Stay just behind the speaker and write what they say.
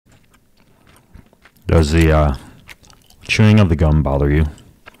Does the chewing of the gum bother you?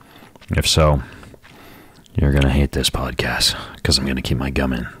 If so, you're going to hate this podcast because I'm going to keep my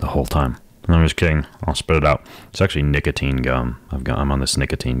gum in the whole time. No, I'm just kidding. I'll spit it out. It's actually nicotine gum. I'm on this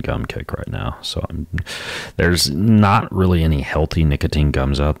nicotine gum kick right now. So there's not really any healthy nicotine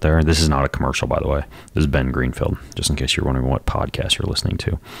gums out there. This is not a commercial, by the way. This is Ben Greenfield, just in case you're wondering what podcast you're listening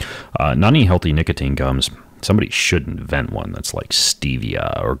to. Not any healthy nicotine gums. Somebody should invent one that's like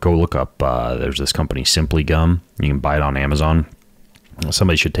stevia, or go look up, there's this company, Simply Gum. You can buy it on Amazon.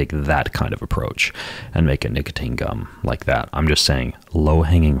 Somebody should take that kind of approach and make a nicotine gum like that. I'm just saying,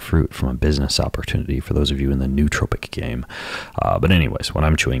 low-hanging fruit from a business opportunity for those of you in the nootropic game. But anyways, what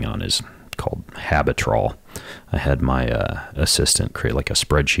I'm chewing on is called Habitrol. I had my assistant create like a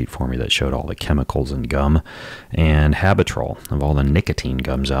spreadsheet for me that showed all the chemicals in gum. And Habitrol, of all the nicotine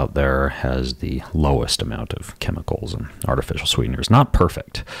gums out there, has the lowest amount of chemicals and artificial sweeteners. Not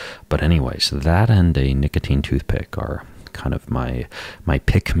perfect, but anyways, that and a nicotine toothpick are kind of my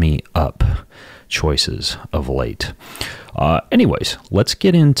pick-me-up choices of late. Anyways, let's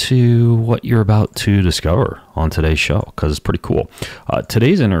get into what you're about to discover on today's show, because it's pretty cool.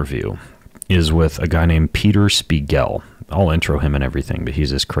 Today's interview is with a guy named Peter Spiegel. I'll intro him and everything, but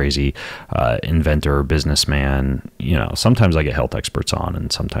he's this crazy inventor, businessman. You know, sometimes I get health experts on,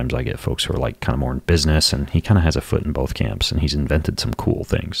 and sometimes I get folks who are like kind of more in business, and he kind of has a foot in both camps, and he's invented some cool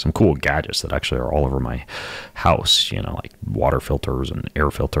things, some cool gadgets that actually are all over my house, you know, like water filters and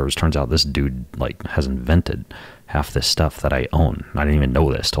air filters. Turns out this dude like has invented half this stuff that I own. I didn't even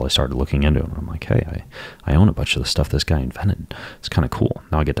know this till I started looking into it. I'm like, hey, I own a bunch of the stuff this guy invented. It's kind of cool.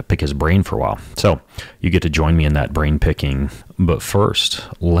 Now I get to pick his brain for a while. So you get to join me in that brain picking. But first,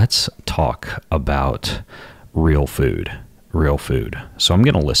 let's talk about real food. Real food. So I'm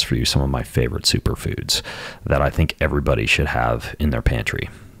going to list for you some of my favorite superfoods that I think everybody should have in their pantry.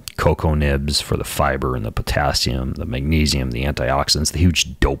 Cocoa nibs for the fiber and the potassium, the magnesium, the antioxidants, the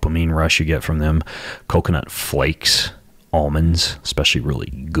huge dopamine rush you get from them. Coconut flakes, almonds, especially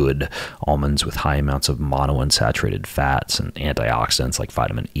really good almonds with high amounts of monounsaturated fats and antioxidants like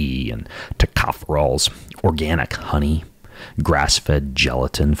vitamin E and tocopherols. Organic honey, grass-fed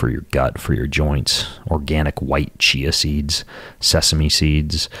gelatin for your gut, for your joints, organic white chia seeds, sesame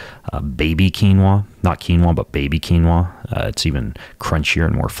seeds, baby quinoa, not quinoa, but baby quinoa. It's even crunchier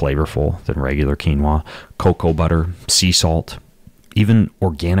and more flavorful than regular quinoa. Cocoa butter, sea salt, even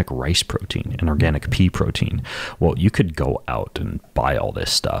organic rice protein and organic pea protein. Well, you could go out and buy all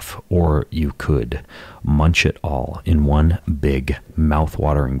this stuff, or you could munch it all in one big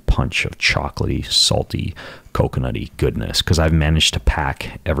mouth-watering punch of chocolatey, salty, coconutty goodness, because I've managed to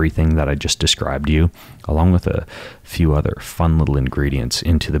pack everything that I just described to you, along with a few other fun little ingredients,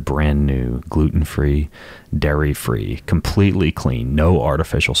 into the brand new gluten-free, dairy-free, completely clean, no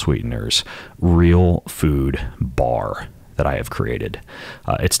artificial sweeteners, real food bar that I have created.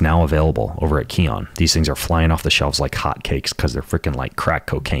 It's now available over at Kion. These things are flying off the shelves like hotcakes because they're freaking like crack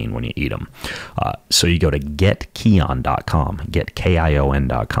cocaine when you eat them. So you go to getkion.com,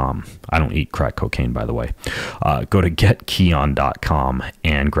 getkion.com. I don't eat crack cocaine, by the way. Go to getkion.com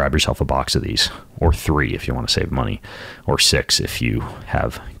and grab yourself a box of these, or 3 if you want to save money, or 6 if you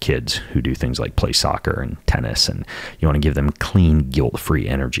have kids who do things like play soccer and tennis and you want to give them clean, guilt-free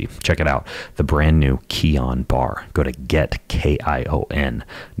energy. Check it out, the brand new Kion bar. Go to getkion.com.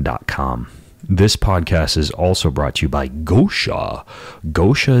 This podcast is also brought to you by Gosha.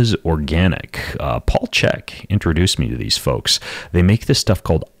 Gosha's Organic. Paul Chek introduced me to these folks. They make this stuff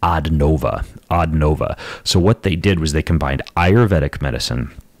called Adnova. Adnova. So what they did was they combined Ayurvedic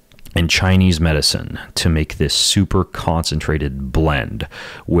medicine and Chinese medicine to make this super concentrated blend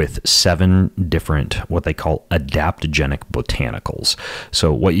with 7 different, what they call adaptogenic botanicals.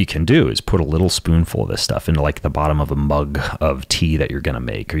 So what you can do is put a little spoonful of this stuff into like the bottom of a mug of tea that you're going to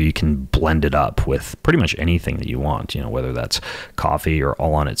make, or you can blend it up with pretty much anything that you want, you know, whether that's coffee or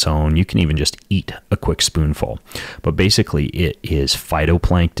all on its own. You can even just eat a quick spoonful. But basically it is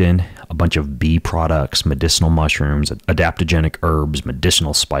phytoplankton, a bunch of bee products, medicinal mushrooms, adaptogenic herbs,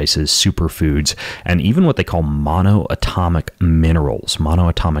 medicinal spices, superfoods, and even what they call monoatomic minerals.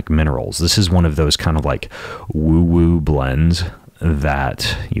 Monoatomic minerals. This is one of those kind of like woo-woo blends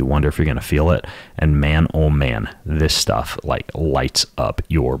that you wonder if you're going to feel it. And man, oh man, this stuff like lights up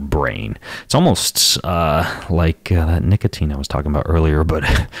your brain. It's almost like that nicotine I was talking about earlier,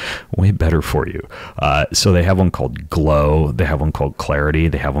 but way better for you. So they have one called Glow. They have one called Clarity.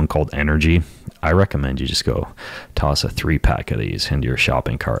 They have one called Energy. I recommend you just go toss a 3-pack of these into your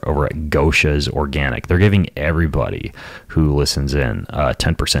shopping cart over at Gosha's Organic. They're giving everybody who listens in a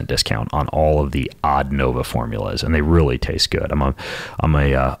 10% discount on all of the Adnova formulas, and they really taste good. I'm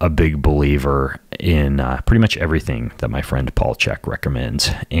a big believer in pretty much everything that my friend Paul Chek recommends,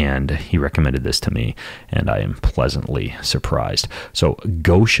 and he recommended this to me, and I am pleasantly surprised. So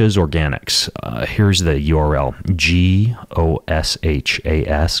Goshas Organics, here's the URL, GOSHAS,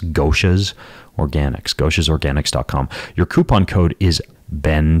 Goshas Organics, goshasorganics.com. Your coupon code is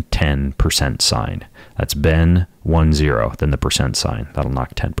Ben10% sign. That's Ben10, then the percent sign. That'll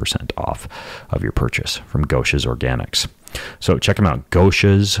knock 10% off of your purchase from Goshas Organics. So check them out,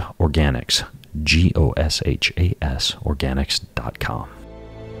 Goshas Organics, GOSHAS Organics.com.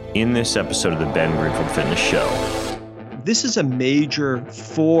 In this episode of the Ben Greenfield Fitness Show, this is a major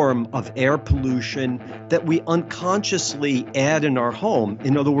form of air pollution that we unconsciously add in our home.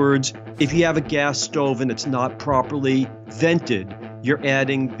 In other words, if you have a gas stove and it's not properly vented, you're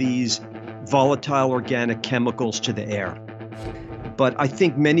adding these volatile organic chemicals to the air. But I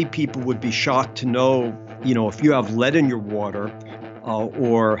think many people would be shocked to know, if you have lead in your water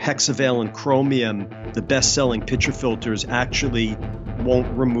or hexavalent chromium, the best-selling pitcher filters actually won't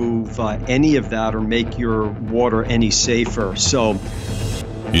remove any of that or make your water any safer. So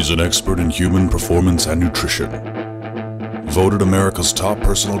he's an expert in human performance and nutrition. Voted America's top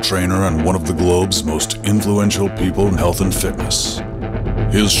personal trainer and one of the globe's most influential people in health and fitness.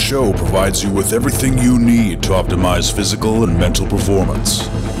 His show provides you with everything you need to optimize physical and mental performance.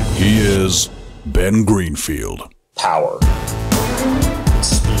 He is Ben Greenfield. Power,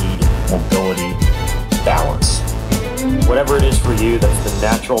 speed, mobility, balance. Whatever it is for you, that's the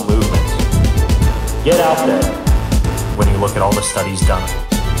natural movement. Get out there. When you look at all the studies done,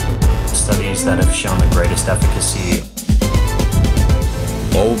 studies that have shown the greatest efficacy.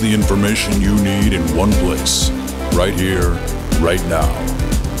 All the information you need in one place, right here, right now,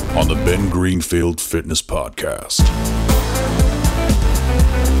 on the Ben Greenfield Fitness Podcast.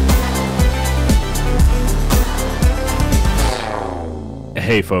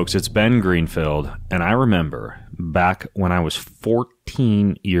 Hey folks, it's Ben Greenfield, and I remember back when I was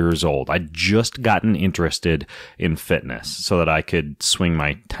 14 years old, I'd just gotten interested in fitness so that I could swing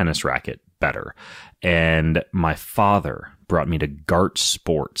my tennis racket better. And my father brought me to Gart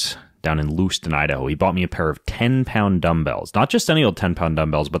Sports down in Lewiston, Idaho. He bought me a pair of 10-pound dumbbells. Not just any old 10-pound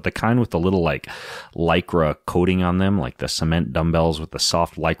dumbbells, but the kind with the little Lycra coating on them, like the cement dumbbells with the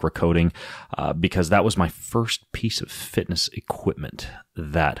soft Lycra coating, because that was my first piece of fitness equipment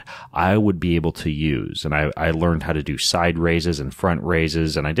that I would be able to use. And I learned how to do side raises and front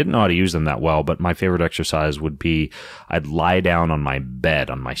raises, and I didn't know how to use them that well, but my favorite exercise would be I'd lie down on my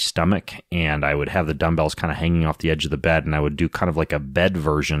bed, on my stomach, and I would have the dumbbells kind of hanging off the edge of the bed, and I would do kind of like a bed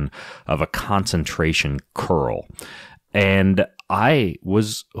version of a concentration curl. And I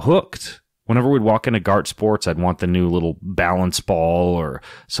was hooked. Whenever we'd walk into Gart Sports, I'd want the new little balance ball or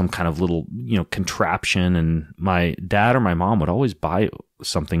some kind of little, contraption. And my dad or my mom would always buy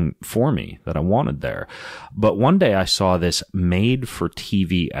something for me that I wanted there. But one day I saw this made for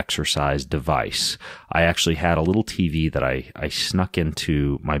TV exercise device. I actually had a little TV that I snuck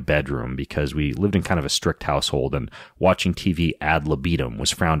into my bedroom because we lived in kind of a strict household and watching TV ad libitum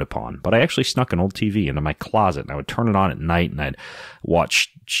was frowned upon. But I actually snuck an old TV into my closet and I would turn it on at night and I'd watch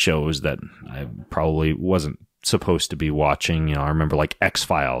shows that I probably wasn't supposed to be watching. I remember like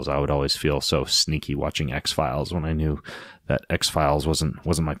X-Files. I would always feel so sneaky watching X-Files when I knew that X-Files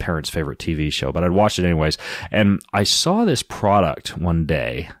wasn't my parents' favorite TV show, but I'd watch it anyways. And I saw this product one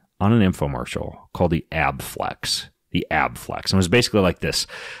day on an infomercial called the AbFlex. The AbFlex. And it was basically like this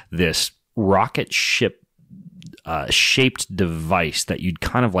rocket ship shaped device that you'd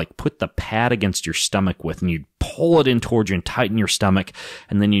kind of like put the pad against your stomach with, and you'd pull it in towards you and tighten your stomach,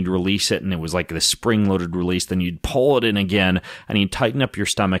 and then you'd release it, and it was like this spring-loaded release. Then you'd pull it in again, and you'd tighten up your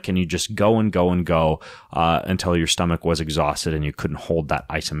stomach, and you'd just go and go and go until your stomach was exhausted, and you couldn't hold that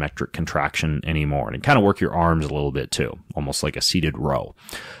isometric contraction anymore. And it kind of work your arms a little bit too, almost like a seated row.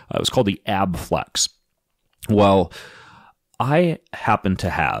 It was called the AbFlex. Well, I happen to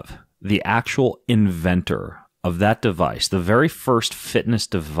have the actual inventor of that device, the very first fitness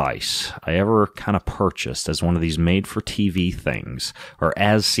device I ever kind of purchased as one of these made-for-TV things, or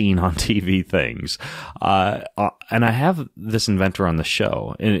as seen on TV things. And I have this inventor on the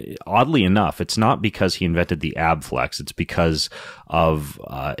show. And oddly enough, it's not because he invented the AbFlex. It's because of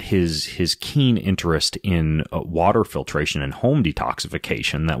his keen interest in water filtration and home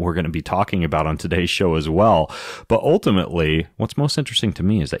detoxification that we're going to be talking about on today's show as well. But ultimately, what's most interesting to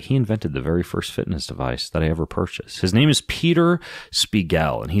me is that he invented the very first fitness device that I ever purchase. His name is Peter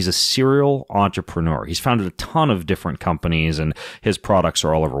Spiegel, and he's a serial entrepreneur. He's founded a ton of different companies, and his products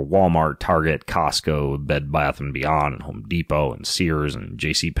are all over Walmart, Target, Costco, Bed Bath & Beyond, and Home Depot, and Sears, and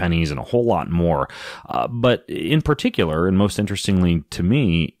JCPenney's, and a whole lot more. But in particular, and most interestingly to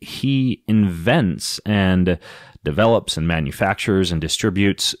me, he invents and develops and manufactures and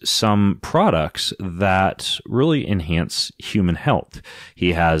distributes some products that really enhance human health.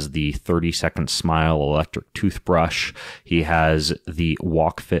 He has the 30-second Smile electric toothbrush. He has the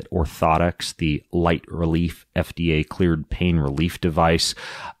WalkFit orthotics, the Light Relief FDA-cleared pain relief device,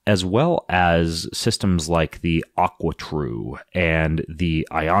 as well as systems like the AquaTrue and the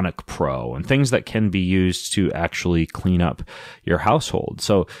Ionic Pro, and things that can be used to actually clean up your household.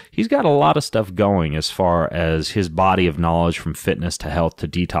 So he's got a lot of stuff going as far as his body of knowledge, from fitness to health to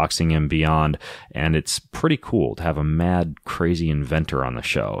detoxing and beyond. And it's pretty cool to have a mad, crazy inventor on the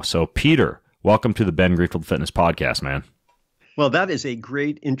show. So Peter, welcome to the Ben Greenfield Fitness Podcast, man. Well, that is a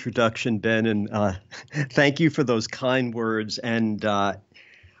great introduction, Ben, and thank you for those kind words. And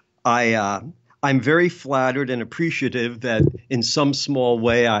I'm very flattered and appreciative that in some small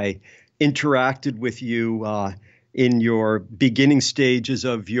way I interacted with you in your beginning stages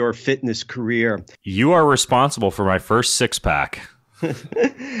of your fitness career. You are responsible for my first six-pack.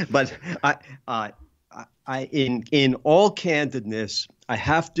 But in all candidness, I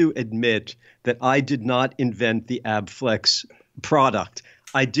have to admit that I did not invent the AbFlex product.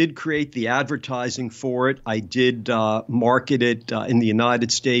 I did create the advertising for it. I did market it in the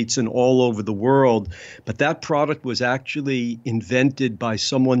United States and all over the world. But that product was actually invented by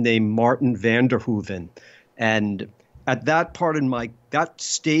someone named Martin Vanderhoeven. And at that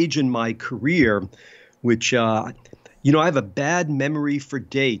stage in my career, which I have a bad memory for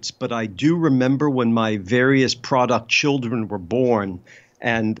dates, but I do remember when my various product children were born.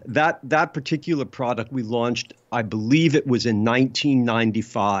 And that particular product we launched, I believe it was in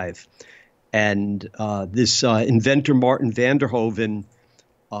 1995. And this inventor, Martin Vanderhoeven,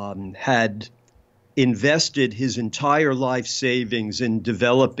 had invested his entire life savings in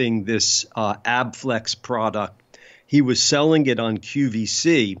developing this AbFlex product. He was selling it on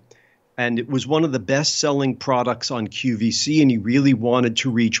QVC, and it was one of the best-selling products on QVC, and he really wanted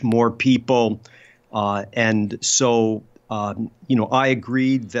to reach more people. And so I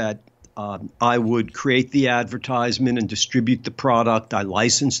agreed that I would create the advertisement and distribute the product. I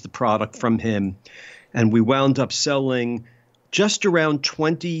licensed the product from him, and we wound up selling just around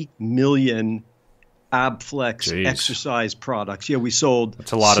 20 million AbFlex exercise products. Yeah, we sold.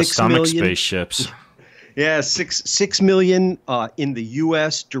 That's a lot of stomach spaceships. Yeah, 6 million in the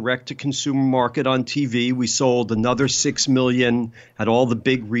U.S. direct-to-consumer market on TV. We sold another 6 million at all the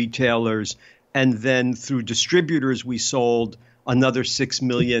big retailers. And then through distributors, we sold another 6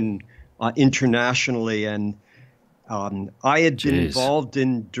 million internationally. And I had been involved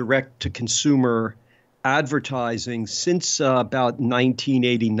in direct-to-consumer advertising since about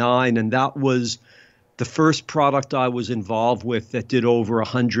 1989. And that was the first product I was involved with that did over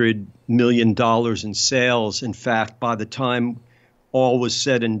 $100 million in sales. In fact, by the time all was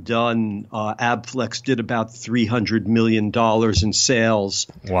said and done, AbFlex did about $300 million in sales.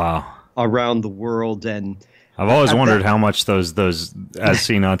 Wow. Around the world. And I've always wondered how much those as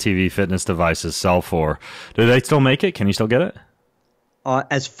seen on TV fitness devices sell for. Do they still make it? Can you still get it?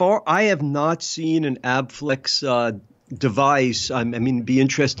 I have not seen an AbFlex device. It'd be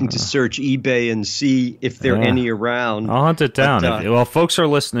interesting to search eBay and see if there are any around. I'll hunt it down. Well, folks are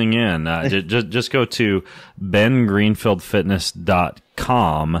listening in. Just go to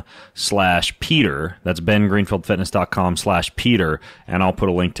bengreenfieldfitness.com/Peter. That's bengreenfieldfitness.com/Peter, and I'll put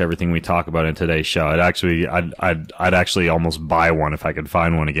a link to everything we talk about in today's show. I'd actually almost buy one if I could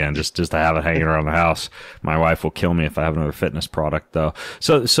find one again, just to have it hanging around the house. My wife will kill me if I have another fitness product, though.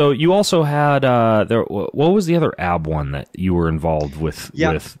 So you also had what was the other ab one that you were involved with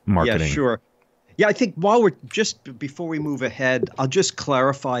marketing? Yeah, sure. Yeah, I think before we move ahead, I'll just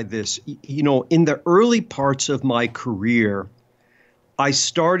clarify this. In the early parts of my career, I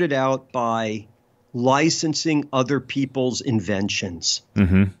started out by licensing other people's inventions.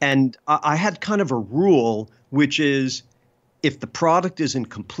 Mm-hmm. And I had kind of a rule, which is if the product isn't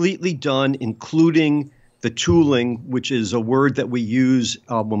completely done, including the tooling, which is a word that we use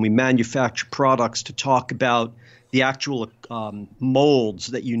when we manufacture products to talk about the actual molds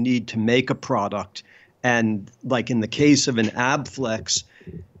that you need to make a product. And like in the case of an AbFlex,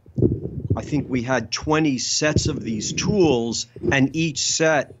 I think we had 20 sets of these tools, and each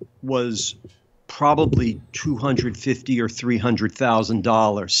set was probably $250,000 or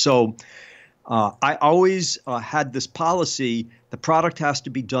 $300,000. So I always had this policy: the product has to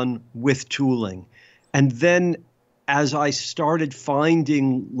be done with tooling. And then as I started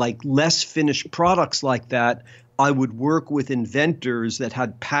finding like less finished products like that, I would work with inventors that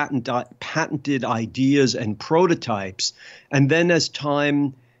had patented ideas and prototypes. And then as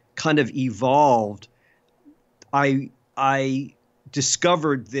time kind of evolved, I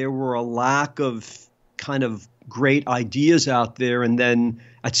discovered there were a lack of kind of great ideas out there. And then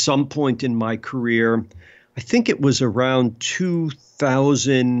at some point in my career, I think it was around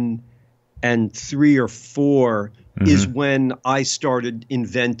 2003 or 4, is when I started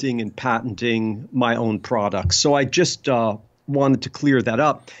inventing and patenting my own products. So I just wanted to clear that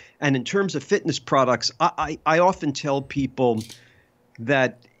up. And in terms of fitness products, I often tell people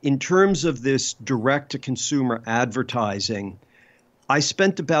that in terms of this direct-to-consumer advertising, I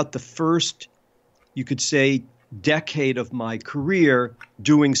spent about the first, you could say, decade of my career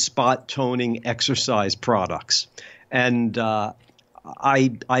doing spot toning exercise products. And I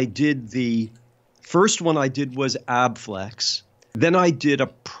did the first one I did was AbFlex. Then I did a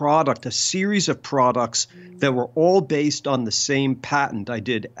series of products that were all based on the same patent. I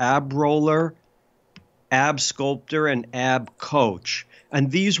did Ab Roller, Ab Sculptor, and Ab Coach.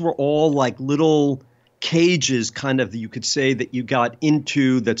 And these were all like little cages, kind of, you could say, that you got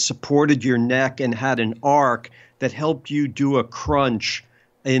into that supported your neck and had an arc that helped you do a crunch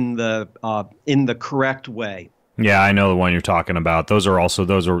in the correct way. Yeah, I know the one you're talking about. Those are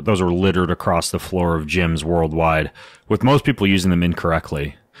littered across the floor of gyms worldwide, with most people using them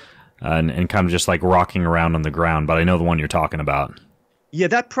incorrectly and kind of just like rocking around on the ground. But I know the one you're talking about. Yeah,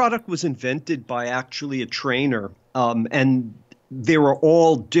 that product was invented by actually a trainer, and there were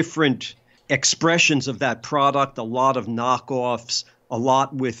all different expressions of that product, a lot of knockoffs, a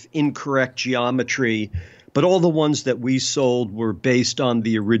lot with incorrect geometry. But all the ones that we sold were based on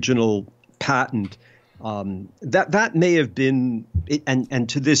the original patent. That may have been, and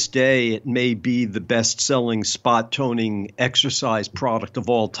to this day, it may be the best-selling spot toning exercise product of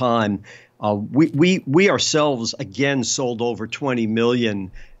all time. We ourselves, again, sold over 20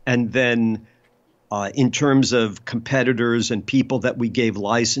 million. And then in terms of competitors and people that we gave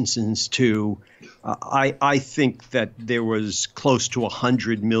licenses to, I think that there was close to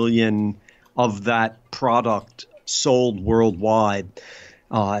 100 million of that product sold worldwide.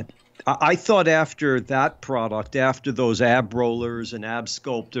 I thought after that product, after those ab rollers and ab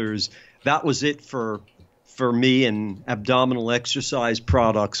sculptors, that was it for me and abdominal exercise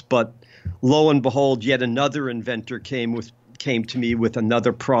products. But lo and behold, yet another inventor came to me with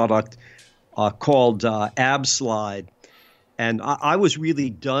another product called Ab Slide. And I was really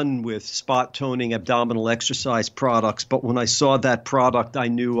done with spot toning abdominal exercise products. But when I saw that product, I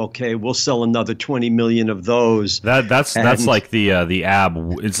knew, okay, we'll sell another 20 million of those. That's like the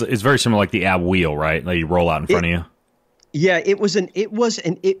ab. It's very similar, like the ab wheel, right? That you roll out in front of you. Yeah,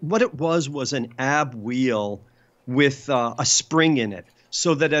 what it was an ab wheel with a spring in it,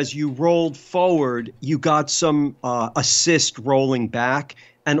 so that as you rolled forward, you got some assist rolling back.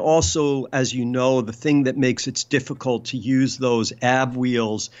 And also, as you know, the thing that makes it difficult to use those ab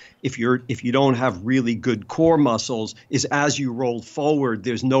wheels if you don't have really good core muscles is as you roll forward,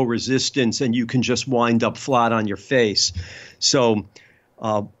 there's no resistance and you can just wind up flat on your face. So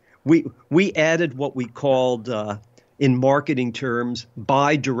we added what we called in marketing terms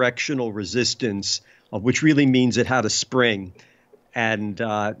bidirectional resistance, which really means it had a spring. And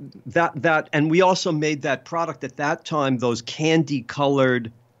and we also made that product at that time. Those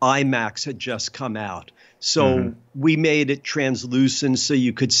candy-colored iMacs had just come out, so we made it translucent so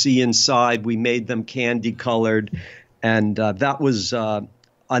you could see inside. We made them candy-colored, and that was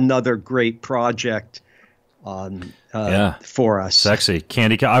another great project for us. Sexy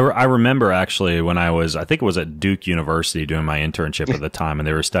candy. I remember actually when I think it was at Duke University doing my internship at the time, and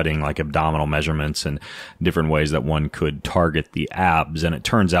they were studying like abdominal measurements and different ways that one could target the abs. And it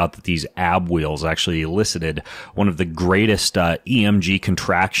turns out that these ab wheels actually elicited one of the greatest EMG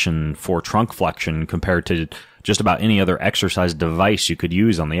contraction for trunk flexion compared to just about any other exercise device you could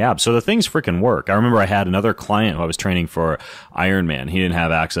use on the abs. So the things freaking work. I remember I had another client who I was training for Ironman. He didn't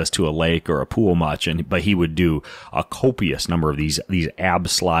have access to a lake or a pool much, but he would do a copious number of these ab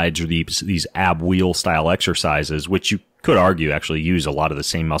slides or these ab wheel style exercises, which you could argue actually use a lot of the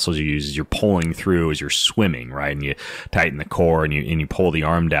same muscles you use as you're pulling through as you're swimming, right? And you tighten the core and you pull the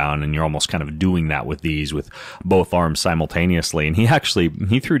arm down, and you're almost kind of doing that with both arms simultaneously. And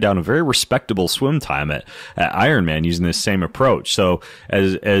he threw down a very respectable swim time at Ironman using this same approach. So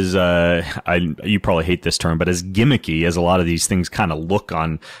you probably hate this term, but as gimmicky as a lot of these things kind of look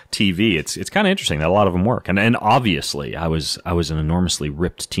on TV, it's kind of interesting that a lot of them work. And obviously I was an enormously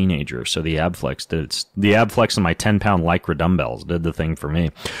ripped teenager, so the AbFlex in my 10-pound Lycra dumbbells did the thing for me.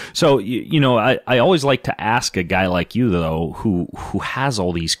 So, I always like to ask a guy like you, though, who has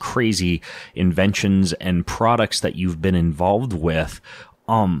all these crazy inventions and products that you've been involved with,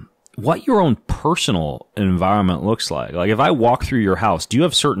 what your own personal environment looks like. Like, if I walk through your house, do you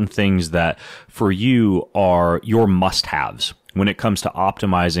have certain things that for you are your must-haves when it comes to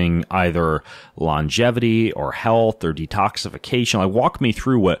optimizing either longevity or health or detoxification? Like, walk me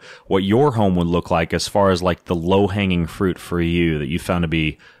through what your home would look like as far as like the low-hanging fruit for you that you found to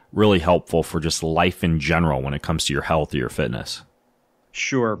be really helpful for just life in general when it comes to your health or your fitness.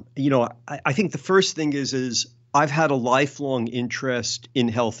 Sure. I think the first thing is I've had a lifelong interest in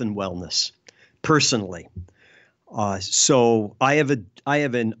health and wellness personally. So I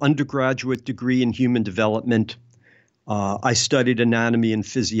have an undergraduate degree in human development. I studied anatomy and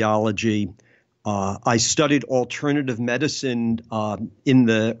physiology. I studied alternative medicine in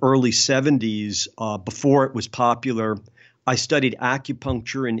the early 70s before it was popular. I studied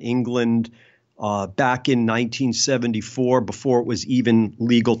acupuncture in England back in 1974, before it was even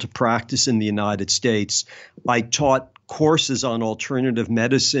legal to practice in the United States. I taught courses on alternative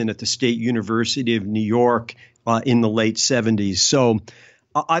medicine at the State University of New York in the late 70s. So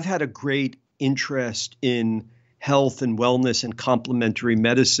I've had a great interest in health and wellness and complementary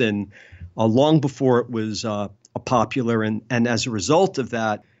medicine long before it was popular. And as a result of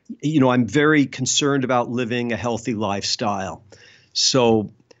that, I'm very concerned about living a healthy lifestyle.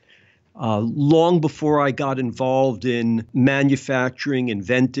 So long before I got involved in manufacturing,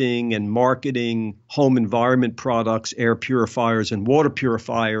 inventing, and marketing home environment products, air purifiers and water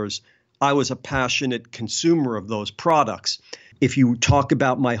purifiers, I was a passionate consumer of those products. If you talk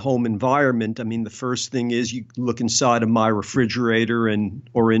about my home environment, I mean, the first thing is you look inside of my refrigerator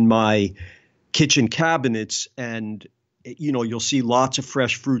or in my kitchen cabinets, and you'll see lots of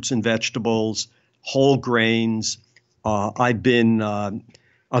fresh fruits and vegetables, whole grains. I've been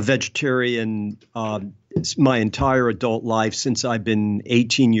a vegetarian my entire adult life since I've been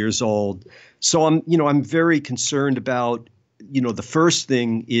 18 years old. So I'm very concerned about, the first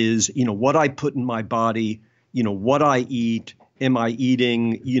thing is, what I put in my body, what I eat. Am I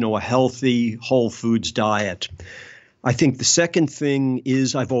eating, a healthy whole foods diet? I think the second thing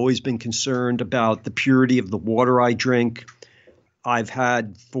is I've always been concerned about the purity of the water I drink. I've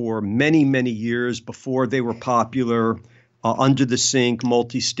had for many, many years before they were popular, under the sink,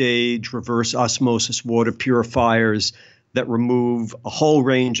 multi-stage, reverse osmosis water purifiers that remove a whole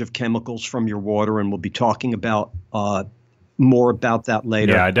range of chemicals from your water. And we'll be talking about more about that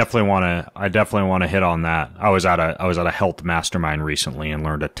later. Yeah, I definitely want to hit on that. I was at a health mastermind recently and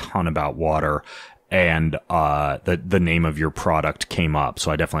learned a ton about water, and the name of your product came up.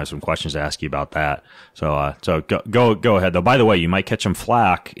 So I definitely have some questions to ask you about that. So go ahead though. By the way, you might catch some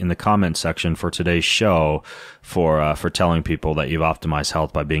flack in the comment section for today's show for telling people that you've optimized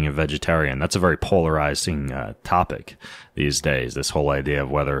health by being a vegetarian. That's a very polarizing topic these days. This whole idea of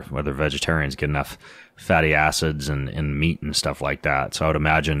whether vegetarians get enough fatty acids and meat and stuff like that. So I would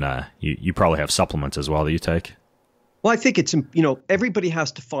imagine you probably have supplements as well that you take. Well, I think it's, everybody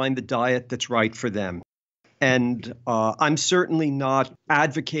has to find the diet that's right for them. And I'm certainly not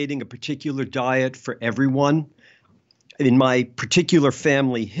advocating a particular diet for everyone. In my particular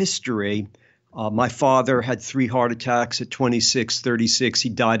family history, my father had 3 heart attacks at 26, 36. He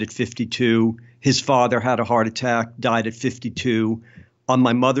died at 52. His father had a heart attack, died at 52. On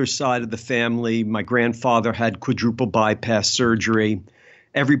my mother's side of the family, my grandfather had quadruple bypass surgery.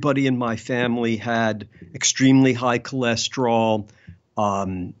 Everybody in my family had extremely high cholesterol.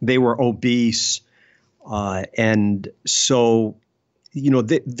 They were obese. And so,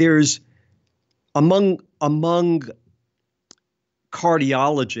 there's among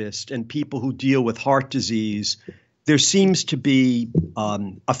cardiologists and people who deal with heart disease, there seems to be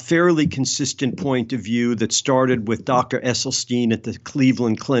a fairly consistent point of view that started with Dr. Esselstyn at the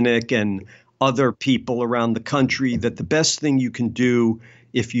Cleveland Clinic and other people around the country, that the best thing you can do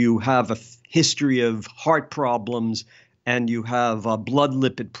if you have a history of heart problems and you have blood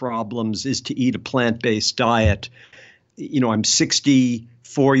lipid problems is to eat a plant-based diet. I'm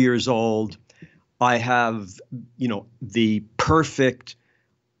 64 years old. I have, the perfect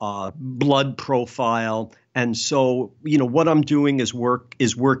blood profile. And so, what I'm doing is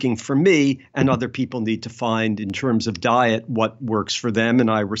working for me, and other people need to find in terms of diet what works for them. And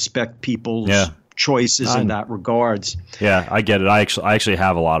I respect people's choices in that regards. Yeah, I get it. I actually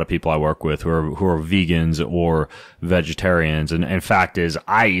have a lot of people I work with who are vegans or vegetarians, and fact is,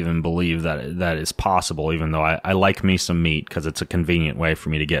 I even believe that is possible. Even though I like me some meat because it's a convenient way for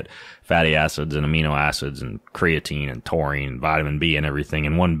me to get fatty acids and amino acids and creatine and taurine, and vitamin B, and everything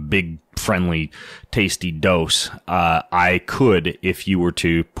in one big friendly, tasty dose. I could, if you were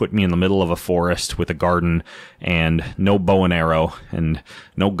to put me in the middle of a forest with a garden and no bow and arrow and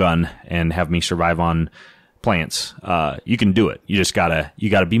no gun and have me survive on plants, you can do it. You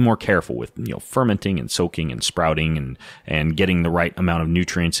gotta be more careful with, fermenting and soaking and sprouting and getting the right amount of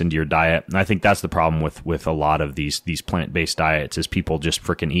nutrients into your diet. And I think that's the problem with a lot of these plant-based diets is people just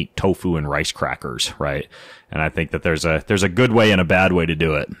freaking eat tofu and rice crackers, right? And I think that there's a good way and a bad way to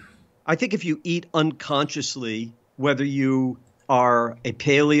do it. I think if you eat unconsciously, whether you are a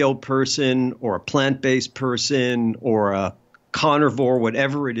paleo person or a plant-based person or a carnivore,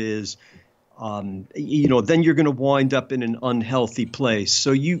 whatever it is, then you're going to wind up in an unhealthy place.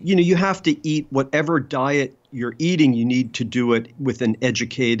 So you have to eat whatever diet you're eating. You need to do it with an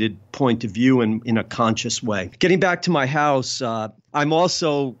educated point of view and in a conscious way. Getting back to my house, I'm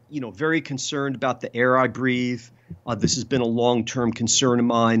also, very concerned about the air I breathe. This has been a long-term concern of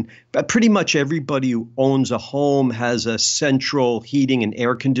mine. But pretty much everybody who owns a home has a central heating and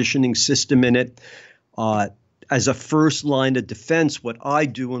air conditioning system in it. As a first line of defense, what I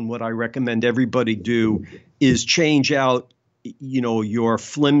do and what I recommend everybody do is change out, your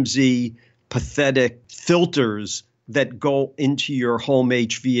flimsy, pathetic filters that go into your home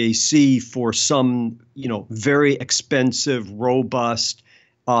HVAC for some, very expensive, robust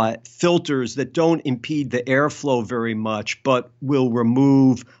filters that don't impede the airflow very much, but will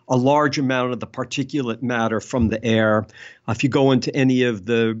remove a large amount of the particulate matter from the air. If you go into any of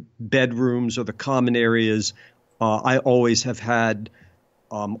the bedrooms or the common areas, I always have had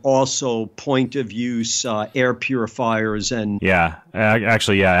also point of use air purifiers and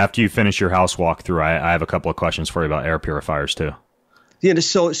after you finish your house walkthrough, I have a couple of questions for you about air purifiers too.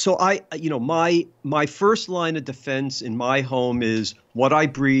 So I my first line of defense in my home is what I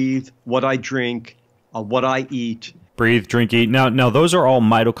breathe, what I drink, what I eat. Breathe, drink, eat. Now those are all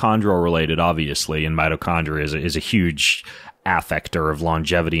mitochondrial related, obviously, and mitochondria is a huge affector of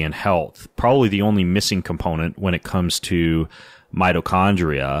longevity and health. Probably the only missing component when it comes to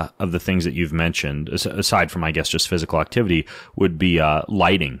mitochondria of the things that you've mentioned, aside from, I guess, just physical activity, would be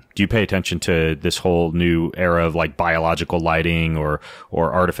lighting. Do you pay attention to this whole new era of like biological lighting or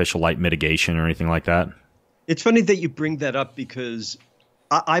artificial light mitigation or anything like that? It's funny that you bring that up because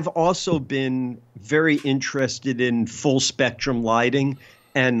I've also been very interested in full spectrum lighting.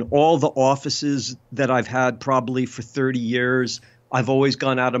 And all the offices that I've had probably for 30 years, I've always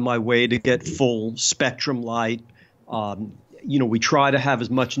gone out of my way to get full spectrum light. We try to have as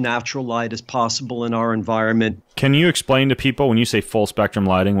much natural light as possible in our environment. Can you explain to people when you say full spectrum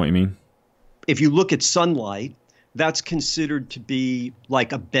lighting, what you mean? If you look at sunlight, that's considered to be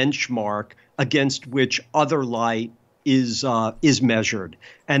like a benchmark against which other light is measured.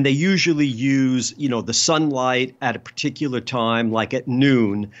 And they usually use, the sunlight at a particular time, like at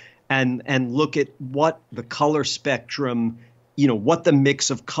noon, and look at what the color spectrum, what the mix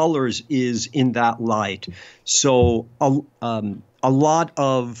of colors is in that light. So a lot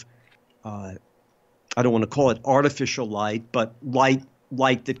of, I don't want to call it artificial light, but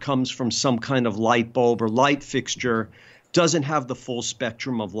light that comes from some kind of light bulb or light fixture doesn't have the full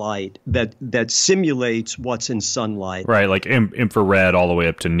spectrum of light that simulates what's in sunlight. Right, like infrared all the way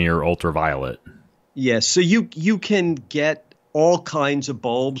up to near ultraviolet. Yes, so you can get all kinds of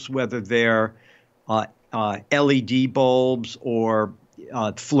bulbs, whether they're LED bulbs or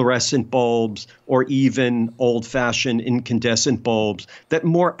fluorescent bulbs or even old-fashioned incandescent bulbs that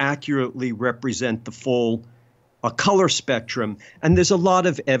more accurately represent the full color spectrum. And there's a lot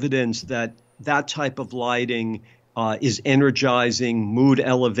of evidence that type of lighting is energizing, mood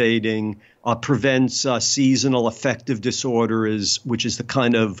elevating, prevents seasonal affective disorders, which is the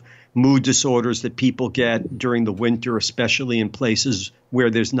kind of mood disorders that people get during the winter, especially in places where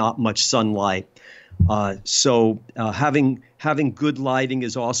there's not much sunlight. So having good lighting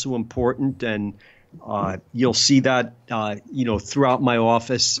is also important, and you'll see that throughout my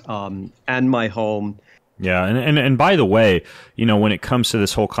office and my home. Yeah, and by the way, when it comes to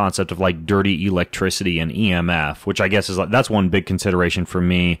this whole concept of like dirty electricity and EMF, which I guess is that's one big consideration for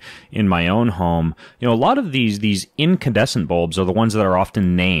me in my own home. A lot of these incandescent bulbs are the ones that are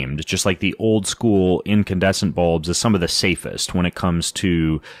often named, just like the old school incandescent bulbs, as some of the safest when it comes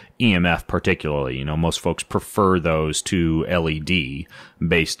to EMF particularly. Most folks prefer those to LED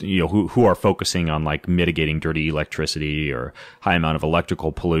based, who are focusing on like mitigating dirty electricity or high amount of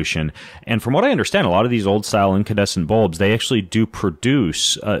electrical pollution. And from what I understand, a lot of these old style incandescent bulbs, they actually do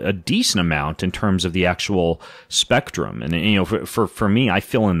produce a decent amount in terms of the actual spectrum. And, you know, for me, I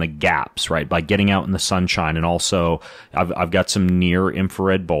fill in the gaps, right, by getting out in the sunshine. And also I've got some near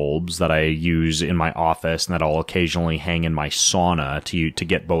infrared bulbs that I use in my office and that I'll occasionally hang in my sauna to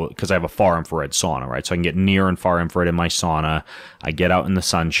get both, because I have a far infrared sauna, right? So I can get near and far infrared in my sauna. I get out in the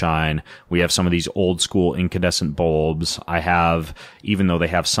sunshine. We have some of these old school incandescent bulbs. I have, even though they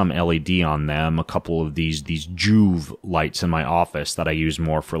have some LED on them, a couple of these Joovv lights in my office that I use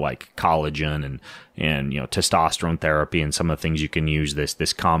more for like collagen and you know, testosterone therapy and some of the things you can use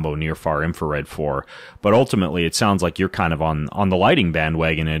this combo near far infrared for. But ultimately, it sounds like you're kind of on the lighting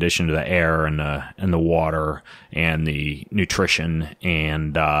bandwagon in addition to the air and the water and the nutrition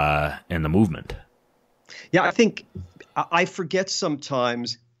and the movement. Yeah, I think I forget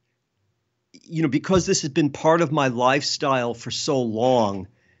sometimes, you know, because this has been part of my lifestyle for so long,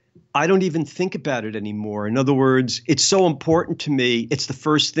 I don't even think about it anymore. In other words, it's so important to me. It's the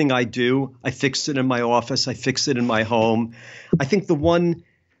first thing I do. I fix it in my office. I fix it in my home. I think the one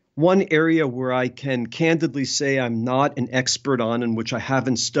area where I can candidly say I'm not an expert on, and which I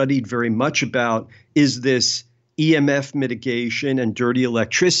haven't studied very much about, is this EMF mitigation and dirty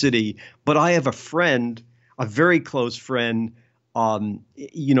electricity. But I have a friend, a very close friend,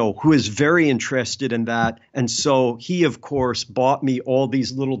 you know, who is very interested in that. And so he, of course, bought me all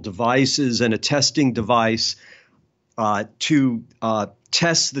these little devices and a testing device to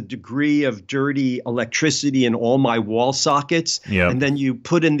test the degree of dirty electricity in all my wall sockets. Yep. And then you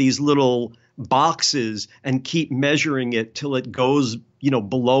put in these little boxes and keep measuring it till it goes, you know,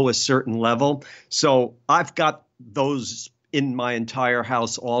 below a certain level. So I've got those in my entire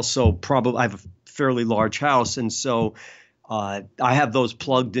house also. Probably I have a fairly large house. And so I have those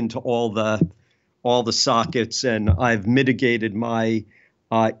plugged into all the sockets, and I've mitigated my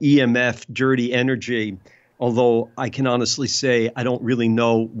EMF dirty energy. Although I can honestly say I don't really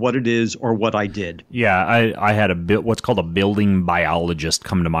know what it is or what I did. Yeah, I had what's called a building biologist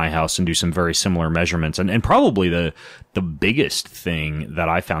come to my house and do some very similar measurements. And probably the biggest thing that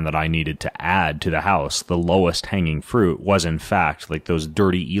I found that I needed to add to the house, the lowest hanging fruit, was in fact like those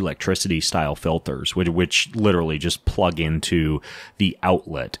dirty electricity style filters, which literally just plug into the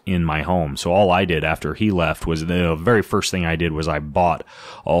outlet in my home. So all I did after he left was the very first thing I did was I bought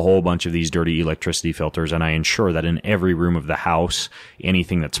a whole bunch of these dirty electricity filters, and I ensure that in every room of the house,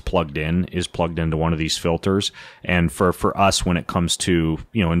 anything that's plugged in is plugged into one of these filters. And for us, when it comes to,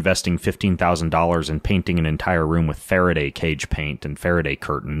 you know, investing $15,000 in painting an entire room with Faraday cage paint and Faraday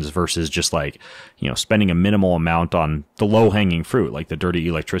curtains versus just like, you know, spending a minimal amount on the low hanging fruit, like the dirty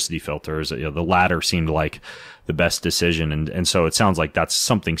electricity filters, you know, the latter seemed like the best decision. And so it sounds like that's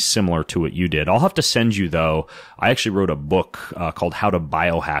something similar to what you did. I'll have to send you, though. I actually wrote a book called How to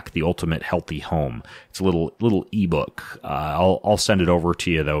Biohack the Ultimate Healthy Home. It's a little ebook. I'll send it over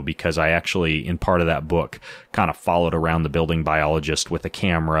to you, though, because I actually, in part of that book, kind of followed around the building biologist with a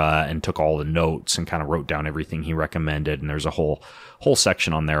camera and took all the notes and kind of wrote down everything he recommended. And there's a whole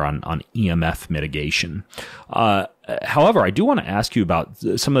section on there on EMF mitigation. However, I do want to ask you about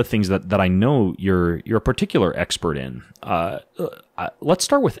some of the things that I know you're a particular expert in. Let's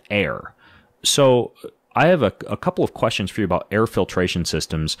start with air. So I have a couple of questions for you about air filtration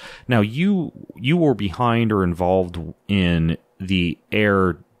systems. Now, you were behind or involved in the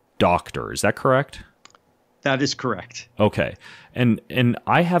Air Doctor. Is that correct? That is correct. Okay. And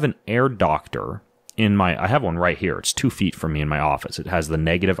I have an Air Doctor I have one right here. It's 2 feet from me in my office. It has the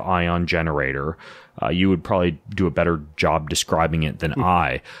negative ion generator. You would probably do a better job describing it than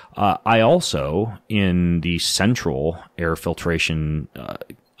I. I also, in the central air filtration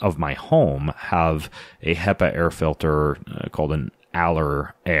of my home, have a HEPA air filter called an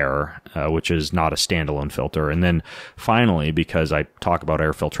Aller Air, which is not a standalone filter. And then finally, because I talk about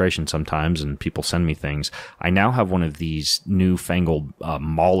air filtration sometimes and people send me things, I now have one of these newfangled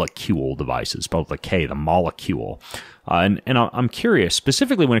Molekule devices, spelled with a K, the Molekule. And I'm curious,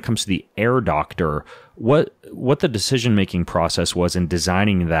 specifically when it comes to the Air Doctor, what the decision-making process was in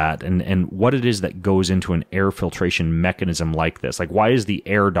designing that, and what it is that goes into an air filtration mechanism like this. Like, why is the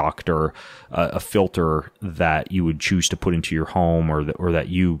Air Doctor a filter that you would choose to put into your home, or that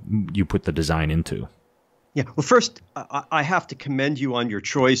you put the design into? Yeah. Well, first, I have to commend you on your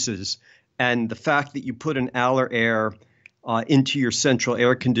choices, and the fact that you put an Aller Air into your central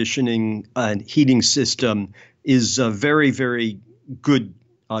air conditioning and heating system is a very, very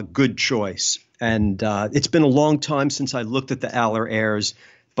good choice. And it's been a long time since I looked at the Aller Airs,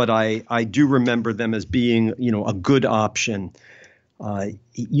 but I do remember them as being, you know, a good option.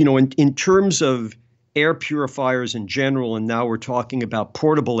 You know, in terms of air purifiers in general, and now we're talking about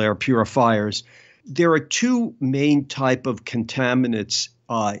portable air purifiers, There are two main type of contaminants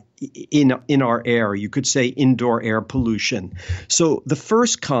in our air. You could say indoor air pollution. So the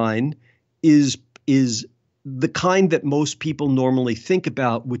first kind is the kind that most people normally think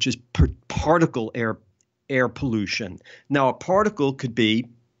about, which is particle air pollution. Now, a particle could be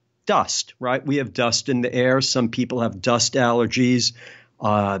dust, right? We have dust in the air. Some people have dust allergies.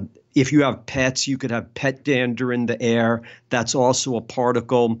 If you have pets, you could have pet dander in the air. That's also a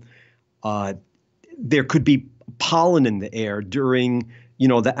particle. There could be pollen in the air during,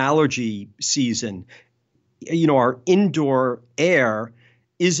 the allergy season. Our indoor air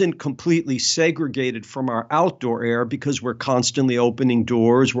isn't completely segregated from our outdoor air because we're constantly opening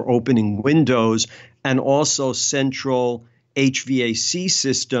doors, we're opening windows, and also central HVAC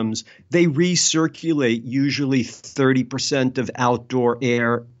systems. They recirculate usually 30% of outdoor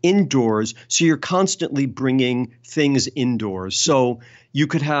air indoors. So you're constantly bringing things indoors. So you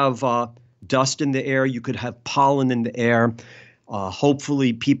could have dust in the air, you could have pollen in the air.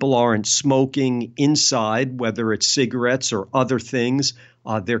 Hopefully people aren't smoking inside, whether it's cigarettes or other things.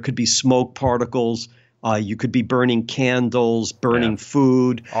 There could be smoke particles. You could be burning candles, burning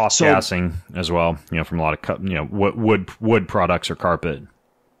food. Off-gassing as well, from a lot of wood products or carpet.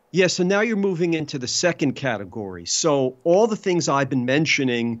 Yeah, so now you're moving into the second category. So all the things I've been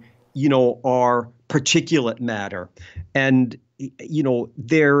mentioning, are particulate matter. And,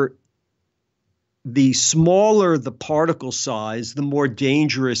 the smaller the particle size, the more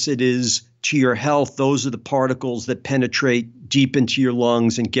dangerous it is to your health. Those are the particles that penetrate deep into your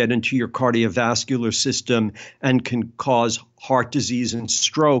lungs and get into your cardiovascular system and can cause heart disease and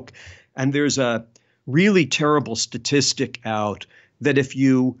stroke. And there's a really terrible statistic out that if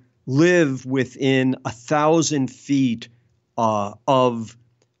you live within 1,000 feet of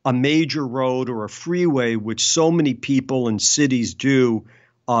a major road or a freeway, which so many people in cities do,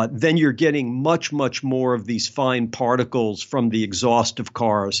 then you're getting much, much more of these fine particles from the exhaust of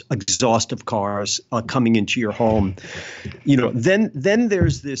cars coming into your home. Then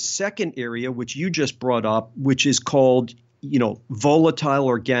there's this second area, which you just brought up, which is called, volatile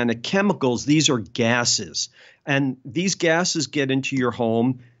organic chemicals. These are gases. And these gases get into your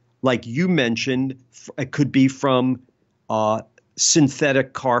home, like you mentioned. It could be from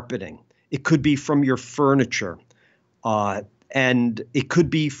synthetic carpeting. It could be from your furniture. And it could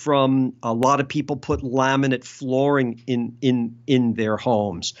be from a lot of people put laminate flooring in their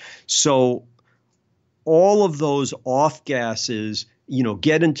homes. So all of those off gases,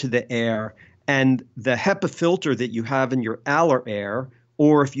 get into the air, and the HEPA filter that you have in your AllerAir,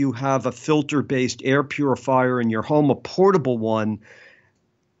 or if you have a filter-based air purifier in your home, a portable one,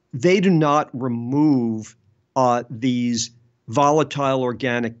 they do not remove these volatile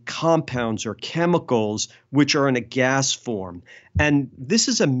organic compounds or chemicals, which are in a gas form. And this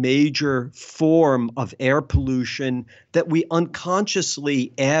is a major form of air pollution that we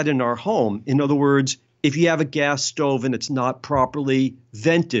unconsciously add in our home. In other words, if you have a gas stove and it's not properly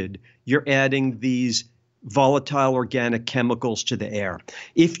vented, you're adding these volatile organic chemicals to the air.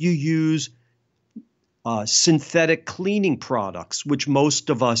 If you use synthetic cleaning products, which most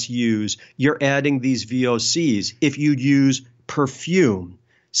of us use, you're adding these VOCs. If you use perfume,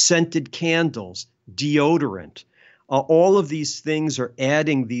 scented candles, deodorant, all of these things are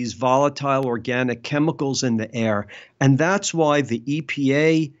adding these volatile organic chemicals in the air. And that's why the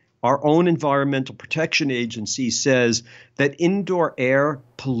EPA, our own Environmental Protection Agency, says that indoor air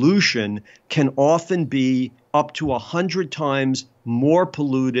pollution can often be up to 100 times more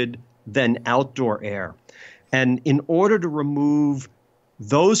polluted than outdoor air. And in order to remove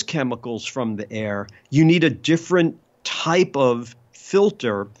those chemicals from the air, you need a different type of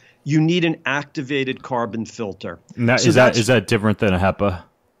filter. You need an activated carbon filter. Is that different than a HEPA?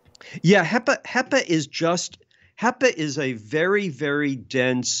 Yeah, HEPA is a very, very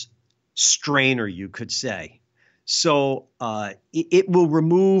dense strainer, you could say. So it will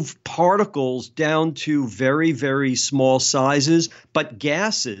remove particles down to very, very small sizes, but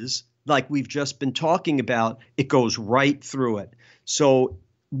gases, like we've just been talking about, it goes right through it. So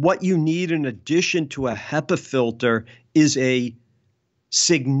what you need in addition to a HEPA filter is a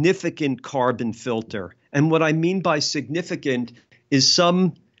significant carbon filter. And what I mean by significant is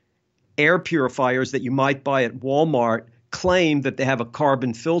some air purifiers that you might buy at Walmart claim that they have a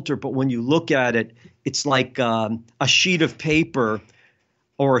carbon filter, but when you look at it, it's like a sheet of paper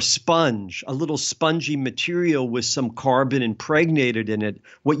or a sponge, a little spongy material with some carbon impregnated in it.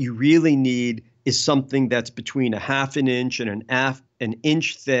 What you really need is something that's between 1/2 inch and an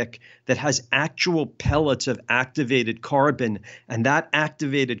inch thick that has actual pellets of activated carbon. And that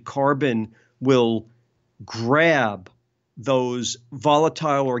activated carbon will grab those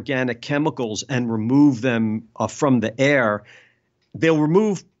volatile organic chemicals and remove them from the air, they'll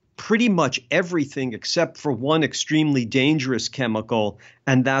remove pretty much everything except for one extremely dangerous chemical,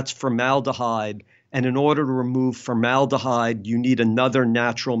 and that's formaldehyde. And in order to remove formaldehyde, you need another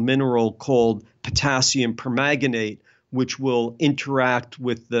natural mineral called potassium permanganate, which will interact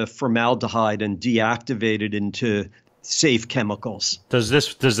with the formaldehyde and deactivate it into safe chemicals. Does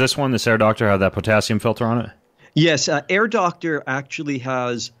this one, this Air Doctor, have that potassium filter on it? Yes, Air Doctor actually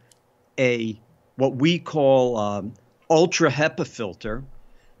has what we call ultra HEPA filter,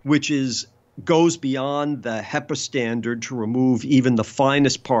 which goes beyond the HEPA standard to remove even the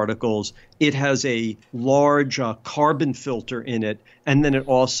finest particles. It has a large carbon filter in it, and then it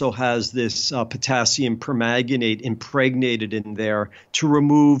also has this potassium permanganate impregnated in there to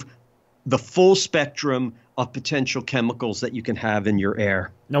remove the full spectrum of potential chemicals that you can have in your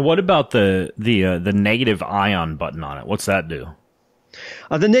air. Now, what about the negative ion button on it? What's that do?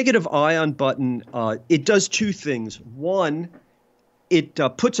 The negative ion button, it does two things. One, it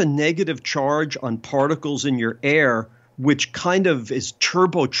puts a negative charge on particles in your air, which kind of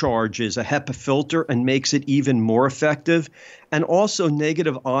turbocharges a HEPA filter and makes it even more effective. And also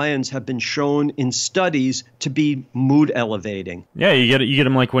negative ions have been shown in studies to be mood elevating. Yeah, you get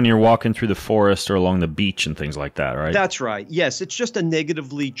them like when you're walking through the forest or along the beach and things like that, right? That's right. Yes, it's just a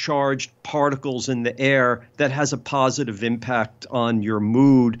negatively charged particles in the air that has a positive impact on your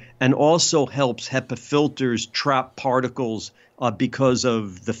mood and also helps HEPA filters trap particles because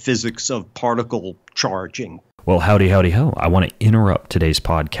of the physics of particle charging. Well, howdy, howdy, ho. I want to interrupt today's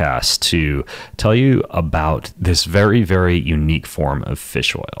podcast to tell you about this very, very unique form of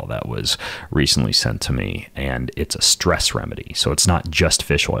fish oil that was recently sent to me, and it's a stress remedy. So it's not just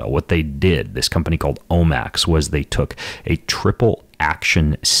fish oil. What they did, this company called Omax, was they took a triple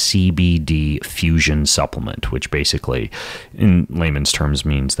action CBD fusion supplement, which basically in layman's terms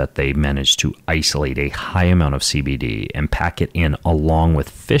means that they managed to isolate a high amount of CBD and pack it in along with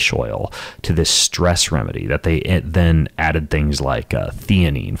fish oil to this stress remedy that they then added things like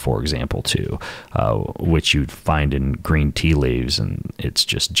theanine, for example, to, which you'd find in green tea leaves, and it's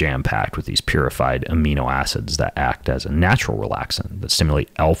just jam-packed with these purified amino acids that act as a natural relaxant that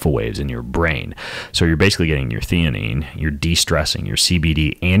stimulate alpha waves in your brain. So you're basically getting your theanine, you're de-stressing, your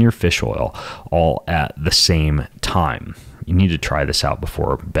CBD, and your fish oil all at the same time. You need to try this out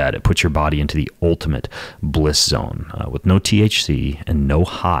before bed. It puts your body into the ultimate bliss zone with no THC and no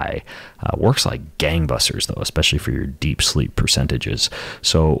high. Works like gangbusters, though, especially for your deep sleep percentages.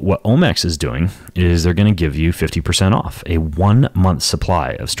 So what Omax is doing is they're going to give you 50% off, a 1-month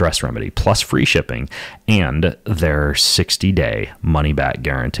supply of stress remedy, plus free shipping, and their 60-day money-back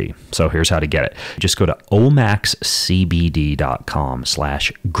guarantee. So here's how to get it. Just go to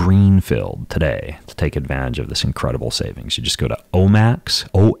omaxcbd.com/greenfield today to take advantage of this incredible savings. You just go to Omax,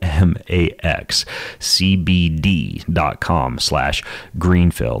 OMAX,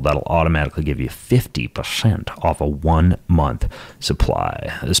 CBD.com/greenfield. That'll automatically give you 50% off a 1-month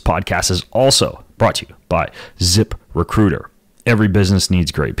supply. This podcast is also brought to you by ZipRecruiter. Every business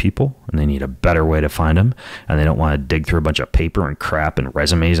needs great people, and they need a better way to find them, and they don't want to dig through a bunch of paper and crap and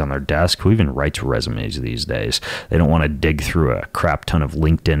resumes on their desk. Who even writes resumes these days? They don't want to dig through a crap ton of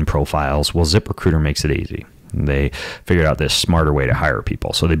LinkedIn profiles. Well, ZipRecruiter makes it easy. They figured out this smarter way to hire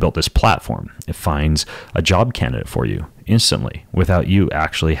people. So they built this platform. It finds a job candidate for you instantly without you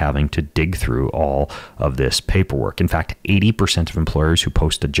actually having to dig through all of this paperwork. In fact, 80% of employers who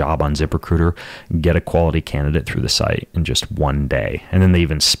post a job on ZipRecruiter get a quality candidate through the site in just one day. And then they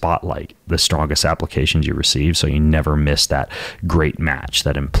even spotlight the strongest applications you receive, so you never miss that great match,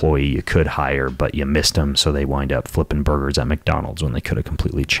 that employee you could hire, but you missed them, so they wind up flipping burgers at McDonald's when they could have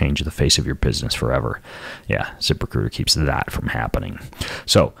completely changed the face of your business forever. Yeah, ZipRecruiter keeps that from happening.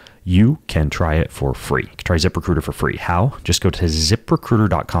 So you can try it for free. You can try ZipRecruiter for free. How? Just go to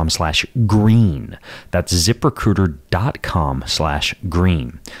ZipRecruiter.com/green. That's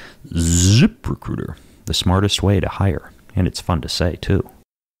ZipRecruiter.com/green. ZipRecruiter, the smartest way to hire. And it's fun to say, too.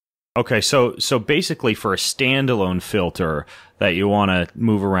 Okay, so basically for a standalone filter that you want to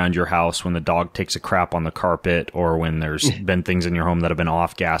move around your house when the dog takes a crap on the carpet, or when there's been things in your home that have been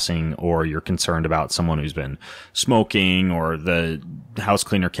off-gassing, or you're concerned about someone who's been smoking, or the house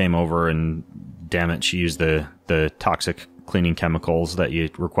cleaner came over and, damn it, she used the toxic cleaning chemicals that you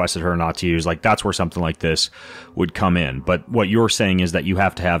requested her not to use. Like, that's where something like this would come in. But what you're saying is that you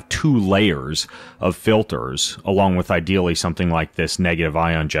have to have 2 layers of filters, along with ideally something like this negative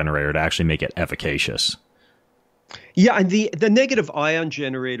ion generator, to actually make it efficacious. Yeah, and the negative ion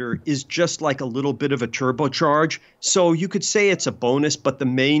generator is just like a little bit of a turbocharge. So you could say it's a bonus, but the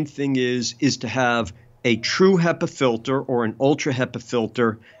main thing is to have a true HEPA filter or an ultra HEPA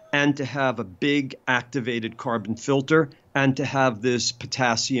filter, and to have a big activated carbon filter, and to have this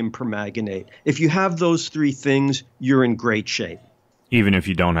potassium permanganate. If you have those three things, you're in great shape. Even if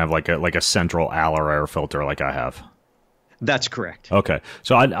you don't have like a central Alair filter like I have. That's correct. Okay.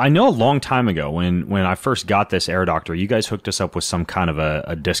 So I know a long time ago when I first got this Air Doctor, you guys hooked us up with some kind of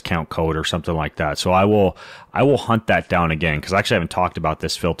a discount code or something like that. So I will hunt that down again, because I actually haven't talked about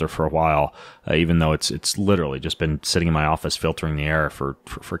this filter for a while, even though it's literally just been sitting in my office filtering the air for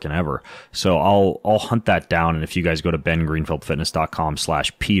freaking ever. So I'll hunt that down, and if you guys go to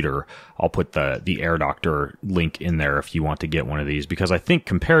bengreenfieldfitness.com/Peter, I'll put the Air Doctor link in there if you want to get one of these, because I think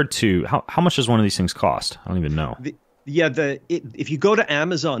compared to how much does one of these things cost? I don't even know. If you go to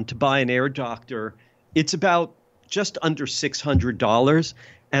Amazon to buy an Air Doctor, it's about just under $600.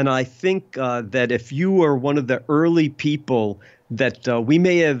 And I think that if you were one of the early people, that we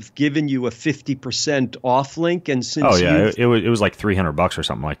may have given you a 50% off link. And since it was like $300 or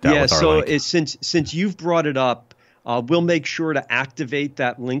something like that. Yeah, with our so link. since you've brought it up, we'll make sure to activate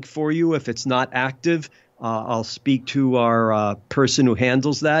that link for you if it's not active. I'll speak to our person who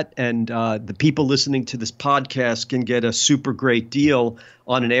handles that, and the people listening to this podcast can get a super great deal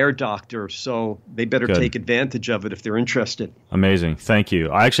on an Air Doctor, so they better take advantage of it if they're interested. Amazing. Thank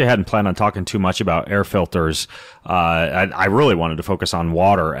you. I actually hadn't planned on talking too much about air filters. I really wanted to focus on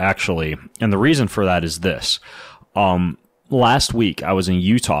water, actually, and the reason for that is this. Last week, I was in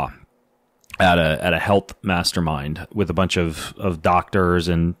Utah at a health mastermind with a bunch of doctors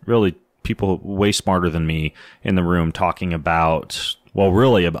and really people way smarter than me in the room, talking about, well,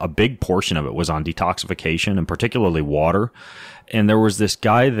 really a big portion of it was on detoxification and particularly water. And there was this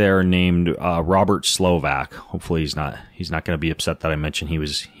guy there named Robert Slovak. Hopefully he's not going to be upset that I mentioned he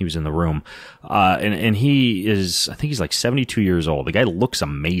was in the room. And he is, I think he's like 72 years old. The guy looks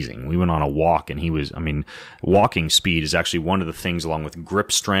amazing. We went on a walk, and walking speed is actually one of the things, along with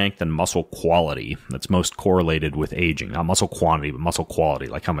grip strength and muscle quality, that's most correlated with aging. Not muscle quantity, but muscle quality,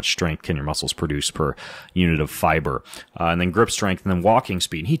 like how much strength can your muscles produce per unit of fiber. And then grip strength, and then walking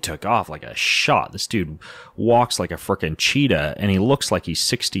speed. He took off like a shot. This dude walks like a freaking cheetah, and he looks like he's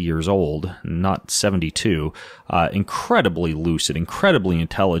 60 years old, not 72. Incredibly lucid, incredibly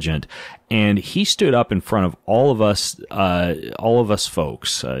intelligent. And he stood up in front of all of us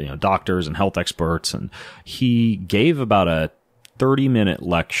folks, doctors and health experts, and he gave about a 30-minute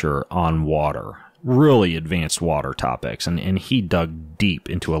lecture on water, really advanced water topics, and he dug deep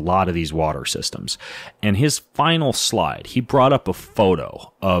into a lot of these water systems. And his final slide, he brought up a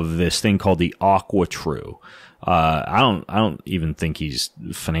photo of this thing called the AquaTrue. I don't even think he's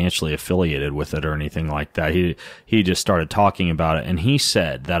financially affiliated with it or anything like that. He just started talking about it, and he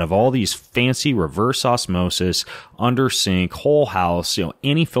said that of all these fancy reverse osmosis, under sink, whole house,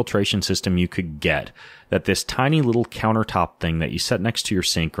 any filtration system you could get, that this tiny little countertop thing that you set next to your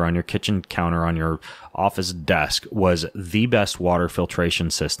sink or on your kitchen counter on your office desk was the best water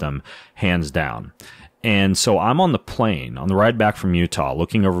filtration system, hands down. And so I'm on the plane on the ride back from Utah,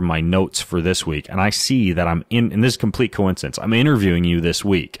 looking over my notes for this week, and I see that and this is complete coincidence, I'm interviewing you this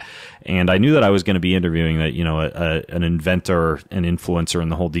week. And I knew that I was going to be interviewing an inventor, an influencer in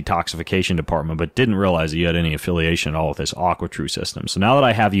the whole detoxification department, but didn't realize that you had any affiliation at all with this AquaTrue system. So now that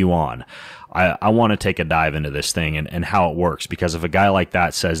I have you on, I want to take a dive into this thing and how it works, because if a guy like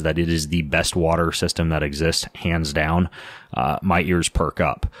that says that it is the best water system that exists, hands down, my ears perk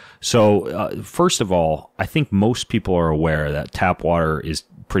up. So first of all, I think most people are aware that tap water is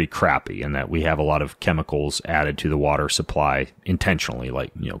pretty crappy and that we have a lot of chemicals added to the water supply intentionally,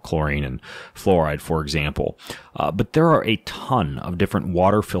 like chlorine and fluoride, for example. But there are a ton of different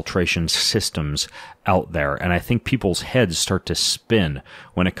water filtration systems out there, and I think people's heads start to spin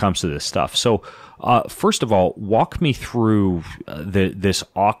when it comes to this stuff. So first of all, walk me through this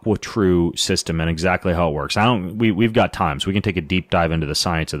AquaTrue system and exactly how it works. We've got time, so we can take a deep dive into the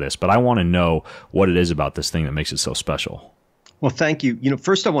science of this, but I want to know what it is about this thing that makes it so special. Well, thank you.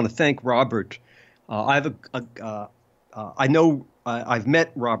 First I want to thank Robert. I know I've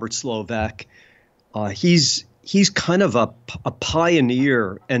met Robert Slovak. He's kind of a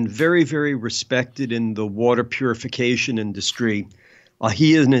pioneer and very, very respected in the water purification industry.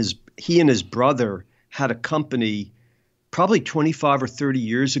 He and his brother had a company probably 25 or 30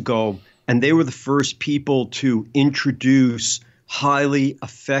 years ago, and they were the first people to introduce highly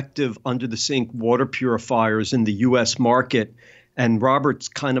effective under-the-sink water purifiers in the U.S. market. And Robert's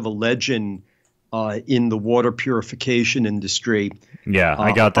kind of a legend in the water purification industry. Yeah,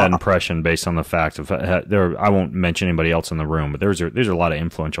 I got that impression based on the fact of I won't mention anybody else in the room, but there's a lot of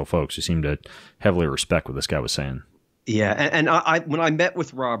influential folks who seem to heavily respect what this guy was saying. Yeah, and I when I met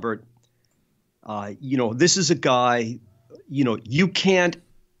with Robert, This is a guy, you can't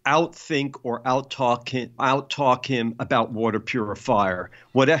outthink or outtalk him about water purifier.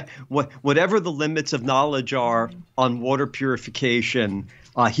 Whatever the limits of knowledge are on water purification,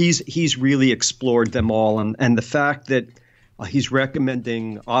 he's really explored them all. And the fact that he's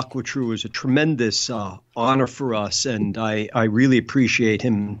recommending AquaTrue is a tremendous honor for us, and I really appreciate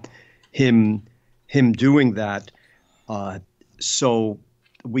him doing that. So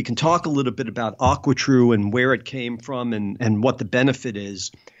we can talk a little bit about AquaTrue and where it came from and what the benefit is.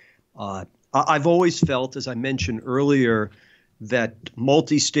 I've always felt, as I mentioned earlier, that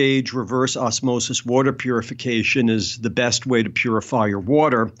multi-stage reverse osmosis water purification is the best way to purify your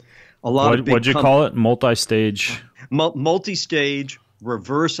water. What'd you call it? Multi-stage? Multi-stage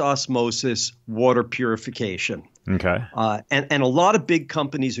reverse osmosis water purification. Okay. And a lot of big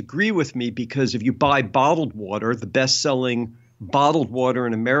companies agree with me, because if you buy bottled water, the best-selling bottled water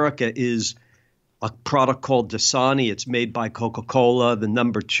in America is a product called Dasani. It's made by Coca-Cola. The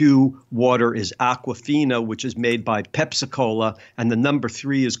number 2 water is Aquafina, which is made by Pepsi-Cola. And the number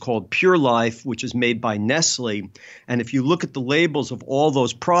 3 is called Pure Life, which is made by Nestle. And if you look at the labels of all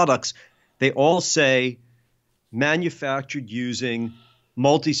those products, they all say manufactured using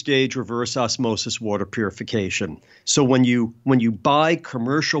multi-stage reverse osmosis water purification. So when you buy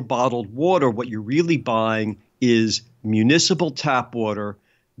commercial bottled water, what you're really buying is municipal tap water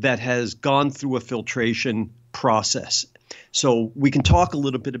that has gone through a filtration process. So we can talk a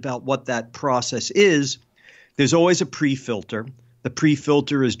little bit about what that process is. There's always a pre-filter. The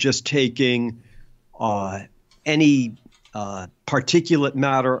pre-filter is just taking any particulate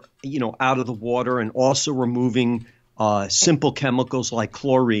matter, out of the water, and also removing simple chemicals like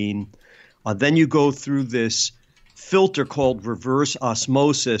chlorine. Then you go through this filter called reverse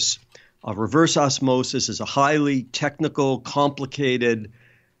osmosis. Reverse osmosis is a highly technical, complicated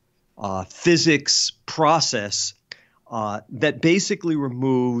physics process that basically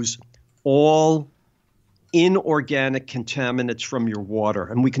removes all inorganic contaminants from your water.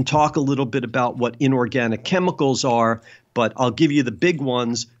 And we can talk a little bit about what inorganic chemicals are, but I'll give you the big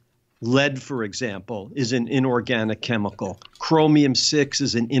ones. Lead, for example, is an inorganic chemical. Chromium-6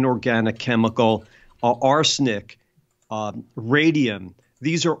 is an inorganic chemical. Arsenic, radium,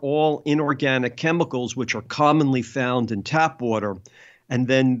 these are all inorganic chemicals which are commonly found in tap water. And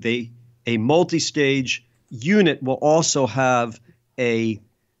then a multi-stage unit will also have a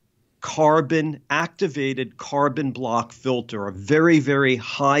activated carbon block filter, a very, very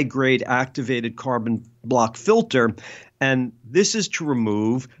high-grade activated carbon block filter. And this is to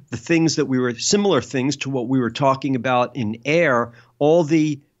remove the things similar things to what we were talking about in air, all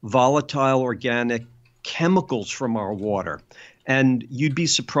the volatile organic chemicals from our water. And you'd be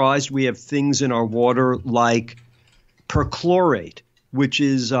surprised, we have things in our water like perchlorate, which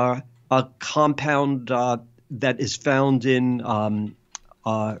is a compound that is found in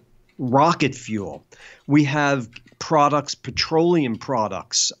rocket fuel. We have products, petroleum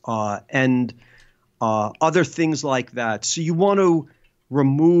products, and other things like that. So you want to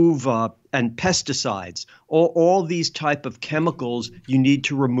remove and pesticides, all these type of chemicals you need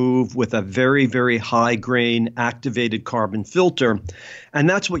to remove with a very, very high grain activated carbon filter. And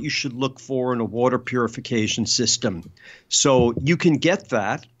that's what you should look for in a water purification system. So you can get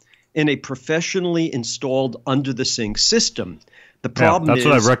that in a professionally installed under the sink system. The problem that's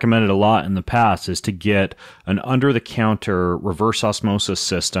what I've recommended a lot in the past, is to get an under the counter reverse osmosis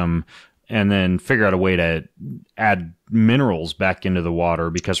system and then figure out a way to add minerals back into the water,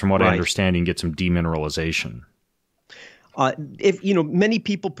 because from what I understand, you can get some demineralization. Many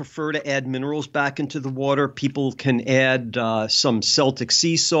people prefer to add minerals back into the water. People can add some Celtic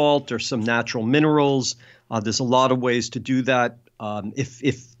sea salt or some natural minerals. There's a lot of ways to do that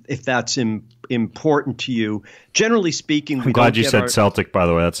if that's important to you. Generally speaking, I'm glad you said Celtic, by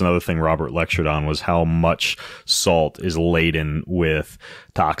the way. That's another thing Robert lectured on, was how much salt is laden with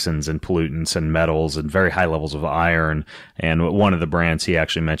toxins and pollutants and metals and very high levels of iron. And one of the brands he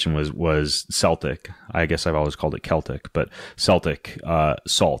actually mentioned was Celtic. I guess I've always called it Celtic, but Celtic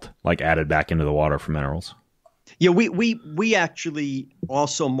salt, like added back into the water for minerals. Yeah, we actually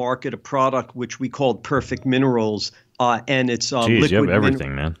also market a product which we called Perfect Minerals, and it's liquid. You have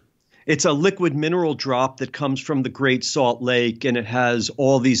everything, man. It's a liquid mineral drop that comes from the Great Salt Lake, and it has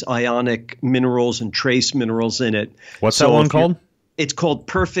all these ionic minerals and trace minerals in it. What's that one called? It's called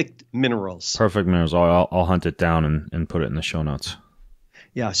Perfect Minerals. Perfect Minerals. I'll hunt it down and put it in the show notes.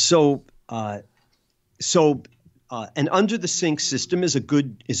 Yeah. So an under the sink system is a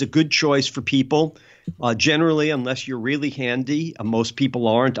good choice for people. Generally, unless you're really handy, most people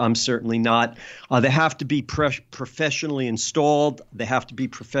aren't. I'm certainly not. They have to be professionally installed. They have to be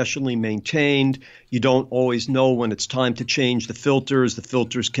professionally maintained. You don't always know when it's time to change the filters. The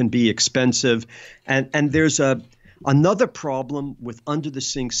filters can be expensive, and there's another problem with under the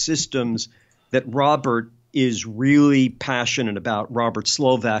sink systems that Robert is really passionate about. Robert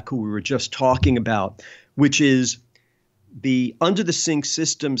Slovak, who we were just talking about, which is the under the sink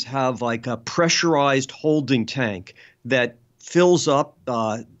systems have like a pressurized holding tank that fills up.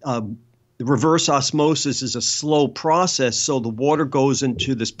 Reverse osmosis is a slow process, so the water goes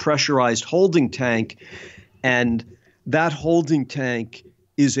into this pressurized holding tank, and that holding tank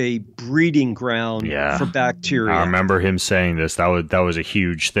is a breeding ground for bacteria. I remember him saying this. That was a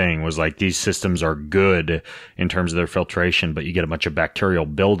huge thing, was like these systems are good in terms of their filtration, but you get a bunch of bacterial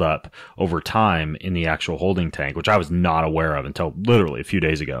buildup over time in the actual holding tank, which I was not aware of until literally a few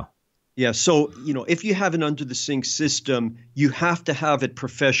days ago. Yeah, so, if you have an under the sink system, you have to have it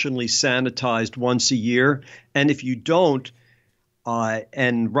professionally sanitized once a year. And if you don't,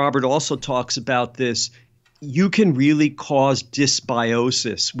 and Robert also talks about this, you can really cause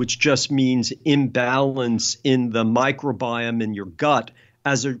dysbiosis, which just means imbalance in the microbiome in your gut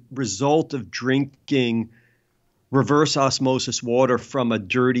as a result of drinking reverse osmosis water from a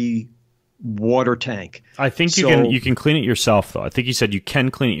dirty water tank. I think you can clean it yourself, though. I think you said you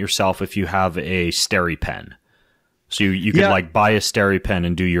can clean it yourself if you have a SteriPen. So you could like buy a SteriPen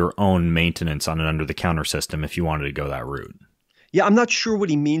and do your own maintenance on an under-the-counter system if you wanted to go that route. Yeah, I'm not sure what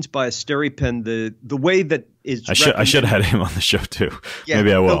he means by a SteriPen. The way that is I should have had him on the show too. Yeah,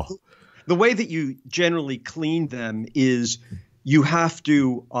 maybe I will. The way that you generally clean them is you have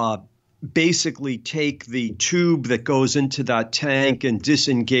to basically take the tube that goes into that tank and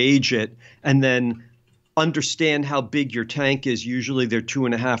disengage it, and then understand how big your tank is. Usually they're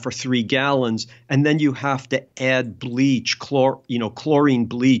 2.5 or 3 gallons, and then you have to add bleach, chlorine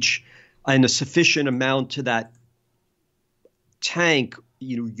bleach, in a sufficient amount to that tank.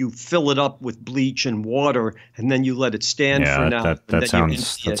 You fill it up with bleach and water, and then you let it stand for an hour. That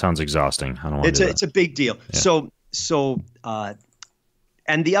sounds exhausting. I don't want to do that. It's a big deal. Yeah. So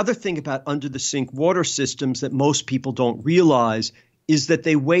and the other thing about under the sink water systems that most people don't realize is that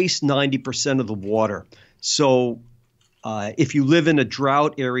they waste 90% of the water. So if you live in a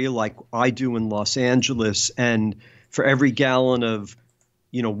drought area like I do in Los Angeles, and for every gallon of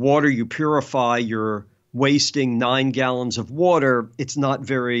water you purify, you're wasting 9 gallons of water, it's not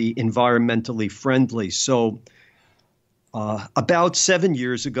very environmentally friendly. So about 7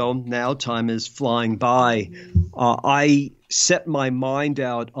 years ago, now time is flying by, I set my mind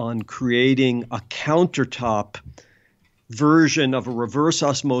out on creating a countertop version of a reverse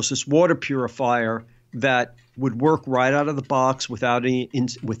osmosis water purifier that would work right out of the box without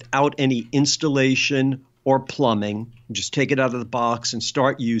any installation or plumbing. Just take it out of the box and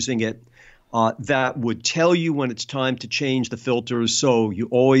start using it. That would tell you when it's time to change the filters, so you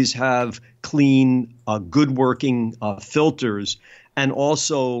always have clean, good working filters, and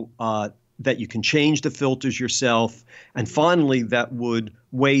also that you can change the filters yourself. And finally, that would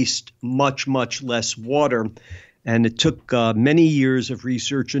waste much, much less water. And it took many years of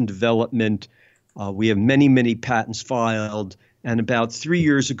research and development. We have many, many patents filed. And about 3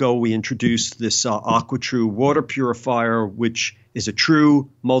 years ago, we introduced this AquaTrue water purifier, which is a true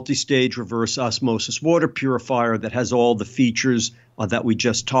multi-stage reverse osmosis water purifier that has all the features that we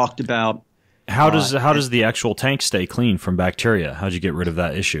just talked about. How does the actual tank stay clean from bacteria? How'd you get rid of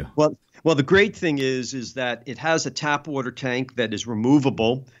that issue? Well, the great thing is that it has a tap water tank that is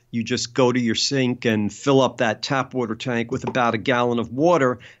removable. You just go to your sink and fill up that tap water tank with about 1 gallon of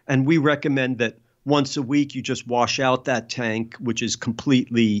water. And we recommend that once a week you just wash out that tank, which is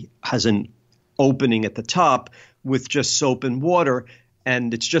has an opening at the top, with just soap and water.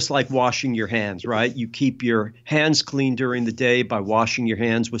 And it's just like washing your hands, right? You keep your hands clean during the day by washing your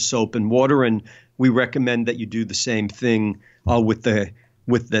hands with soap and water. And we recommend that you do the same thing with the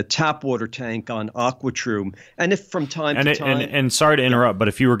tap water tank on AquaTrue. And if from time to time... And sorry to interrupt, but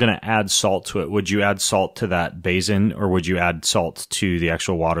if you were going to add salt to it, would you add salt to that basin, or would you add salt to the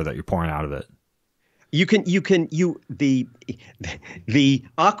actual water that you're pouring out of it? The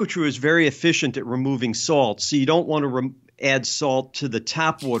AquaTrue is very efficient at removing salt, so you don't want to add salt to the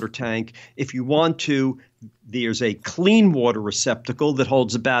tap water tank. If you want to, there's a clean water receptacle that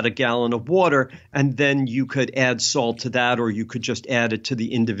holds about 1 gallon of water, and then you could add salt to that, or you could just add it to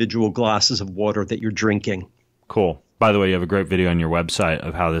the individual glasses of water that you're drinking. Cool. By the way, you have a great video on your website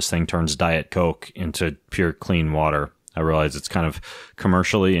of how this thing turns Diet Coke into pure clean water. I realize it's kind of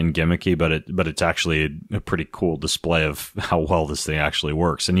commercially and gimmicky, but it's actually a pretty cool display of how well this thing actually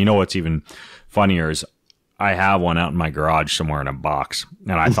works. And you know what's even funnier is I have one out in my garage somewhere in a box,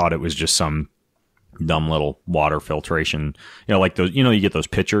 and I thought it was just some dumb little water filtration, like those, you get those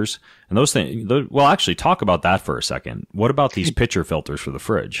pitchers and those things. Well, actually, talk about that for a second. What about these pitcher filters for the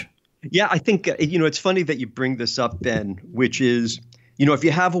fridge? Yeah, I think, it's funny that you bring this up, Ben, which is, if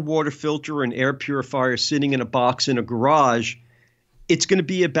you have a water filter or an air purifier sitting in a box in a garage, it's going to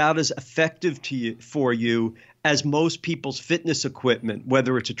be about as effective for you as most people's fitness equipment,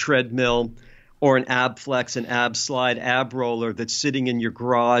 whether it's a treadmill or an ab flex, an ab slide, ab roller that's sitting in your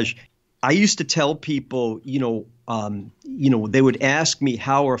garage. I used to tell people, they would ask me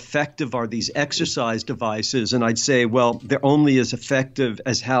how effective are these exercise devices, and I'd say, well, they're only as effective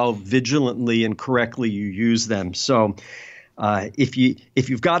as how vigilantly and correctly you use them. So if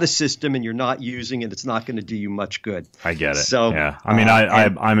you've got a system and you're not using it, it's not going to do you much good. I get it. So yeah, I mean,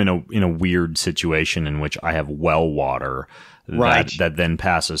 I'm in a weird situation in which I have well water that then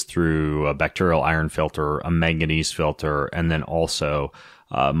passes through a bacterial iron filter, a manganese filter, and then also.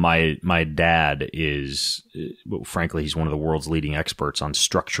 My dad is, frankly, he's one of the world's leading experts on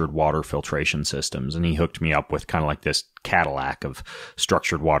structured water filtration systems. And he hooked me up with kind of like this Cadillac of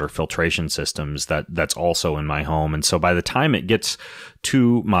structured water filtration systems that's also in my home. And so by the time it gets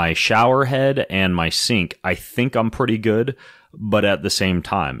to my shower head and my sink, I think I'm pretty good. But at the same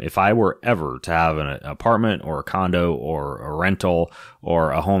time, if I were ever to have an apartment or a condo or a rental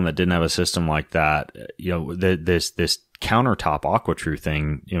or a home that didn't have a system like that, this countertop AquaTrue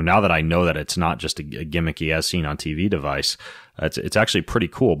thing, now that I know that it's not just a gimmicky as seen on TV device, it's actually pretty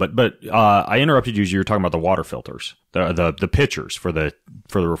cool. But I interrupted you as you were talking about the water filters, the pitchers for the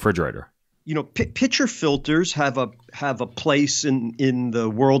refrigerator. Pitcher filters have a place in the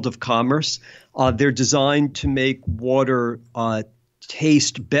world of commerce. They're designed to make water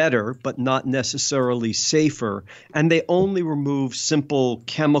taste better, but not necessarily safer. And they only remove simple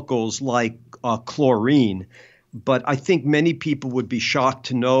chemicals like chlorine. But I think many people would be shocked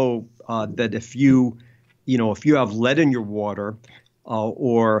to know that if you have lead in your water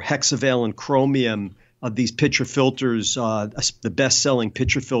or hexavalent chromium, these pitcher filters, the best-selling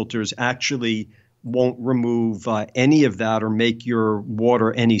pitcher filters, actually won't remove any of that or make your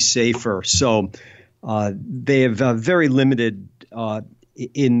water any safer. So they have very limited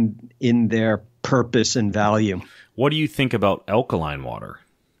in their purpose and value. What do you think about alkaline water?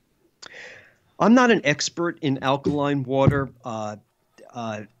 I'm not an expert in alkaline water.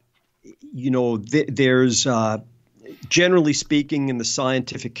 There's generally speaking in the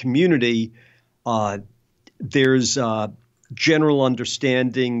scientific community, there's general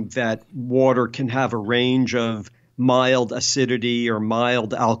understanding that water can have a range of mild acidity or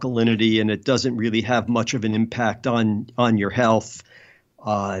mild alkalinity, and it doesn't really have much of an impact on your health.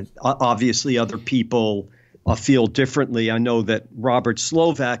 Obviously, other people feel differently. I know that Robert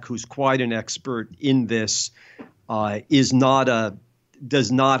Slovak, who's quite an expert in this, does not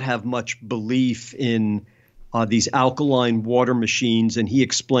have much belief in these alkaline water machines, and he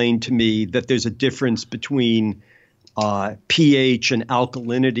explained to me that there's a difference between pH and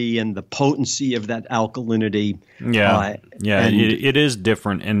alkalinity and the potency of that alkalinity. It is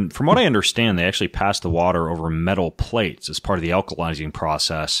different. And from what I understand, they actually pass the water over metal plates as part of the alkalizing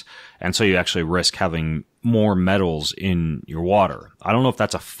process. And so you actually risk having more metals in your water. I don't know if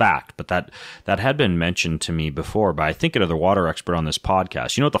that's a fact, but that had been mentioned to me before by, I think, another water expert on this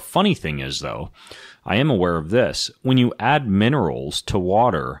podcast. You know what the funny thing is, though? I am aware of this. When you add minerals to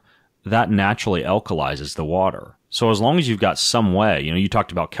water, that naturally alkalizes the water. So as long as you've got some way, you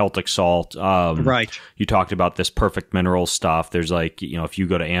talked about Celtic salt. Right. You talked about this perfect mineral stuff. There's if you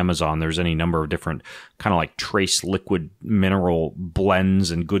go to Amazon, there's any number of different kind of like trace liquid mineral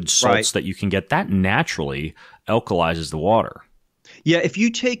blends and good salts that you can get. That naturally alkalizes the water. Yeah, if you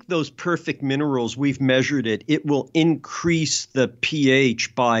take those perfect minerals, we've measured it, it will increase the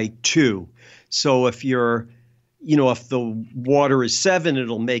pH by 2. So if if the water is 7,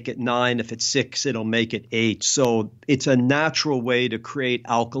 it'll make it 9. If it's 6, it'll make it 8. So it's a natural way to create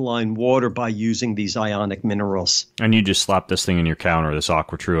alkaline water by using these ionic minerals. And you just slap this thing in your counter, this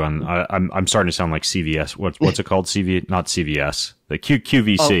AquaTrue, and I'm starting to sound like CVS. What's it called? Not CVS. The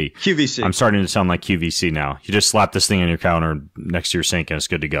QVC. Oh, QVC. I'm starting to sound like QVC now. You just slap this thing in your counter next to your sink and it's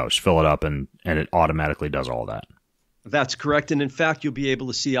good to go. Just fill it up and it automatically does all that. That's correct. And in fact, you'll be able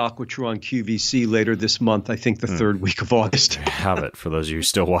to see AquaTrue on QVC later this month, I think the third week of August. Have it for those of you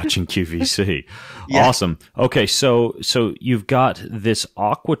still watching QVC. Yeah. Awesome. Okay, so you've got this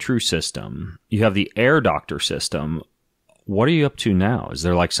AquaTrue system. You have the Air Doctor system. What are you up to now? Is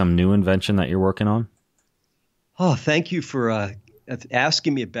there like some new invention that you're working on? Oh, thank you for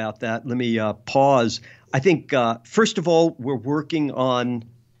asking me about that. Let me pause. I think, first of all, we're working on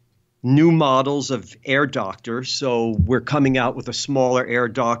new models of air doctor. So we're coming out with a smaller air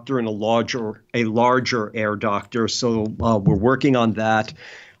doctor and a larger air doctor. So we're working on that.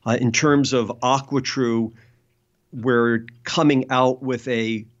 In terms of AquaTrue, we're coming out with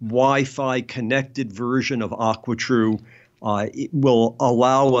a Wi-Fi connected version of AquaTrue. It will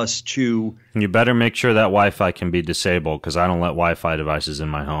allow us to. You better make sure that Wi-Fi can be disabled, because I don't let Wi-Fi devices in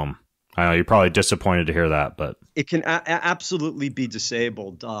my home. I know you're probably disappointed to hear that, but it can absolutely be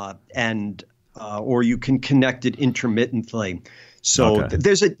disabled, or you can connect it intermittently. So Okay.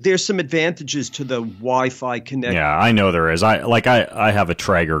 there's some advantages to the Wi-Fi connect. yeah, I know there is. I have a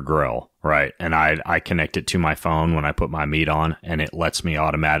Traeger grill, right? And I connect it to my phone when I put my meat on, and it lets me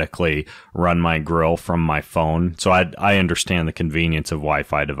automatically run my grill from my phone. So I understand the convenience of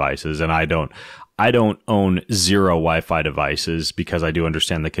Wi-Fi devices, and I don't own zero Wi-Fi devices because I do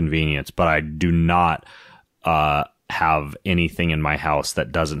understand the convenience, but I do not have anything in my house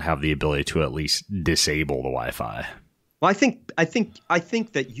that doesn't have the ability to at least disable the Wi-Fi. Well, I think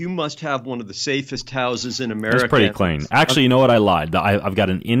that you must have one of the safest houses in America. It's pretty clean. Actually, you know what? I lied. I've got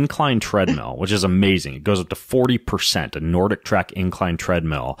an incline treadmill, which is amazing. It goes up to 40%, a Nordic Trek incline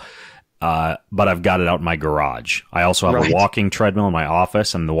treadmill. But I've got it out in my garage. I also have Right. a walking treadmill in my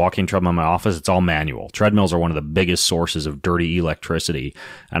office, and the walking treadmill in my office, it's all manual. Treadmills are one of the biggest sources of dirty electricity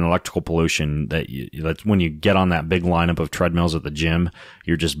and electrical pollution. That's when you get on that big lineup of treadmills at the gym,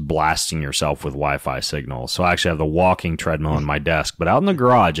 you're just blasting yourself with Wi-Fi signals. So I actually have the walking treadmill in my desk, but out in the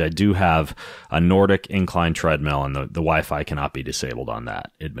garage, I do have a Nordic incline treadmill, and the Wi-Fi cannot be disabled on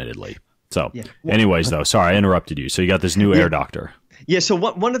that, admittedly. So, Yeah. anyways, though, sorry, I interrupted you. So you got this new Air Doctor. Yeah, so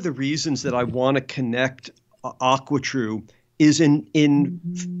one of the reasons that I want to connect AquaTrue is in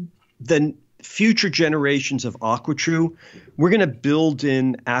the future generations of AquaTrue, we're going to build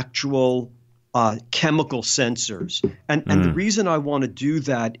in actual chemical sensors. And the reason I want to do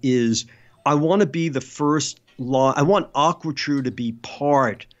that is I want to be the first line. I want AquaTrue to be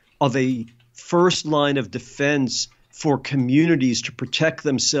part of a first line of defense for communities to protect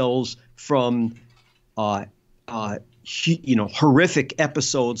themselves from horrific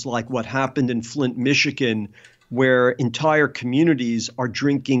episodes like what happened in Flint, Michigan, where entire communities are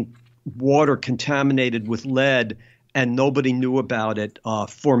drinking water contaminated with lead and nobody knew about it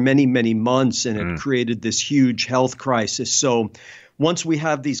for many, many months, and it created this huge health crisis. So once we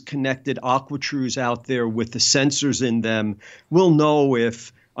have these connected AquaTrues out there with the sensors in them, we'll know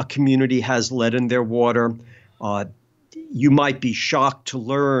if a community has lead in their water. You might be shocked to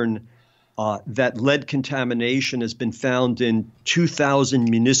learn that lead contamination has been found in 2,000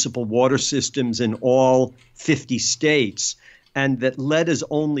 municipal water systems in all 50 states, and that lead is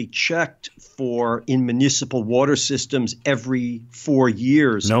only checked for in municipal water systems every 4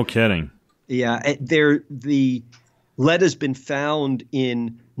 years. No kidding. Yeah, the lead has been found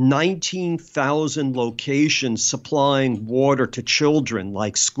in 19,000 locations supplying water to children,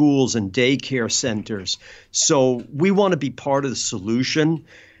 like schools and daycare centers. So we want to be part of the solution.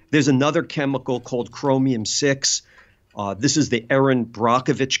 There's another chemical called chromium-6. This is the Erin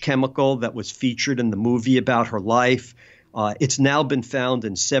Brockovich chemical that was featured in the movie about her life. It's now been found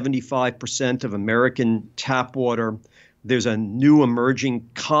in 75% of American tap water. There's a new emerging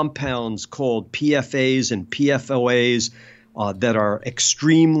compounds called PFAs and PFOAs that are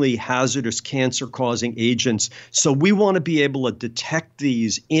extremely hazardous cancer-causing agents. So we want to be able to detect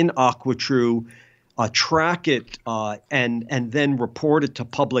these in AquaTrue, track it, and then report it to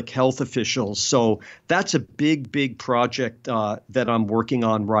public health officials. So that's a big project that I'm working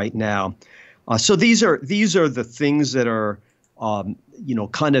on right now. So these are the things that are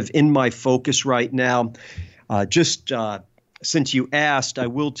kind of in my focus right now. Since you asked, I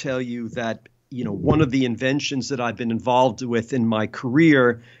will tell you that one of the inventions that I've been involved with in my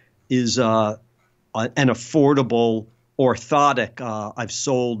career is an affordable orthotic. I've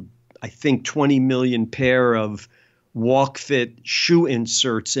sold, I think, 20 million pair of WalkFit shoe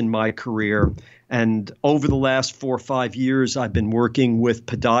inserts in my career. And over the last 4 or 5 years, I've been working with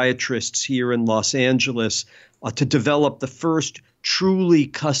podiatrists here in Los Angeles to develop the first truly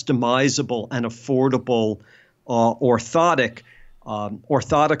customizable and affordable orthotic.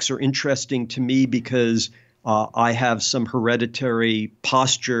 Orthotics are interesting to me because I have some hereditary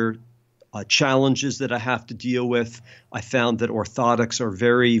posture challenges that I have to deal with. I found that orthotics are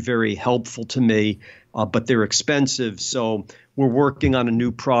very, very helpful to me, but they're expensive. So we're working on a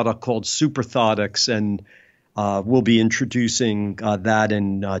new product called Superthotics, and we'll be introducing that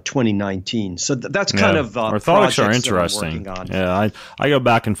in 2019. So that's kind of orthotics are interesting. Yeah, I go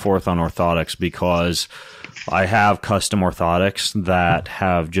back and forth on orthotics because I have custom orthotics that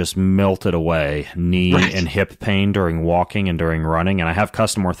have just melted away knee and hip pain during walking and during running. And I have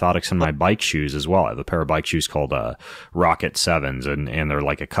custom orthotics in my bike shoes as well. I have a pair of bike shoes called Rocket 7s, and they're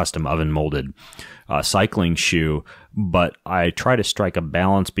like a custom oven molded cycling shoe. But I try to strike a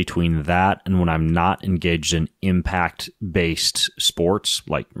balance between that and when I'm not engaged in impact-based sports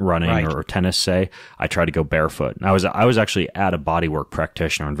like running or tennis, say, I try to go barefoot. And I was actually at a bodywork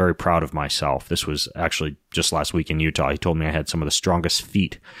practitioner. I'm very proud of myself. This was actually just last week in Utah. He told me I had some of the strongest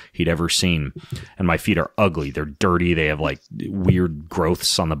feet he'd ever seen. And my feet are ugly. They're dirty. They have like weird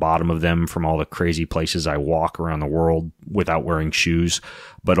growths on the bottom of them from all the crazy places I walk around the world without wearing shoes.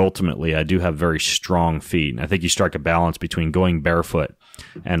 But ultimately, I do have very strong feet. And I think you strike a balance between going barefoot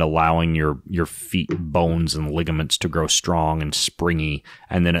and allowing your feet bones and ligaments to grow strong and springy.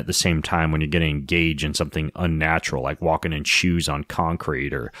 And then at the same time, when you're getting engaged in something unnatural, like walking in shoes on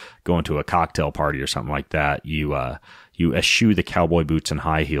concrete or going to a cocktail party or something like that, you eschew the cowboy boots and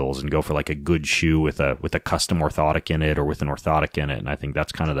high heels and go for like a good shoe with a custom orthotic in it or with an orthotic in it. And I think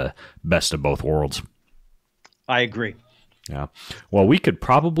that's kind of the best of both worlds. I agree. Yeah. Well, we could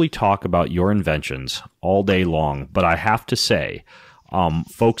probably talk about your inventions all day long, but I have to say,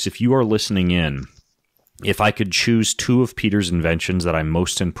 folks, if you are listening in, if I could choose two of Peter's inventions that I'm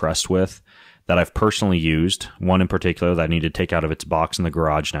most impressed with, that I've personally used, one in particular that I need to take out of its box in the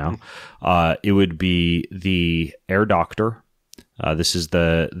garage now, it would be the Air Doctor. This is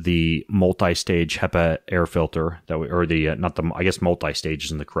the multi-stage HEPA air filter I guess multi-stage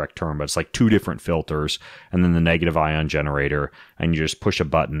isn't the correct term, but it's like two different filters and then the negative ion generator, and you just push a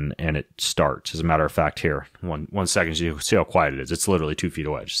button and it starts. As a matter of fact, here, one second, so you see how quiet it is. It's literally 2 feet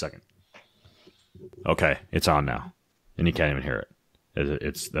away. Just a second. Okay, it's on now, and you can't even hear it.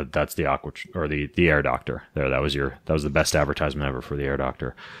 That's the Aqua or the Air Doctor. There, that was the best advertisement ever for the Air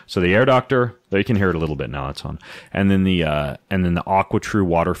Doctor. So the Air Doctor, there you can hear it a little bit now. It's on, and then the AquaTrue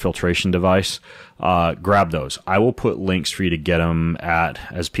water filtration device. Grab those. I will put links for you to get them at,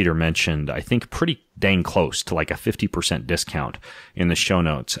 as Peter mentioned, I think pretty dang close to like a 50% discount in the show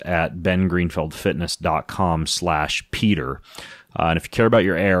notes at bengreenfieldfitness.com/Peter. And if you care about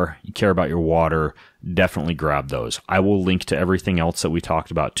your air, you care about your water, definitely grab those. I will link to everything else that we talked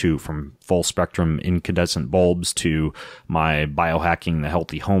about too, from full spectrum incandescent bulbs to my Biohacking the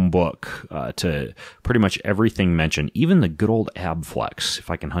Healthy Home book, to pretty much everything mentioned, even the good old AbFlex, if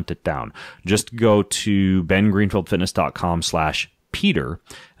I can hunt it down. Just go to bengreenfieldfitness.com/Peter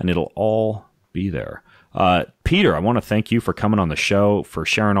and it'll all be there. Peter, I want to thank you for coming on the show, for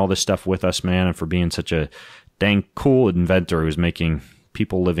sharing all this stuff with us, man, and for being such a dang cool inventor who's making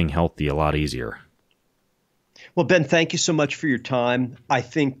people living healthy a lot easier. Well, Ben, thank you so much for your time. I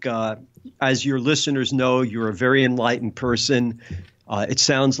think, as your listeners know, you're a very enlightened person. It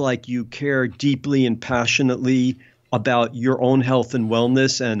sounds like you care deeply and passionately about your own health and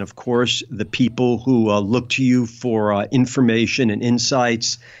wellness, and of course, the people who look to you for information and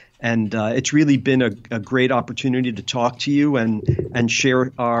insights. And it's really been a great opportunity to talk to you and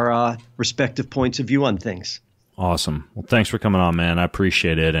share our respective points of view on things. Awesome. Well, thanks for coming on, man. I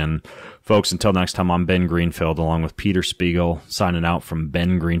appreciate it. And folks, until next time, I'm Ben Greenfield along with Peter Spiegel, signing out from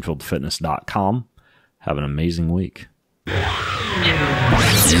bengreenfieldfitness.com. Have an amazing week. You've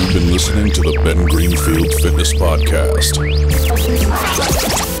been listening to the Ben Greenfield Fitness Podcast.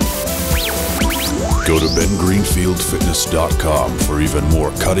 Go to bengreenfieldfitness.com for even more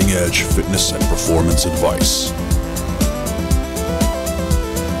cutting-edge fitness and performance advice.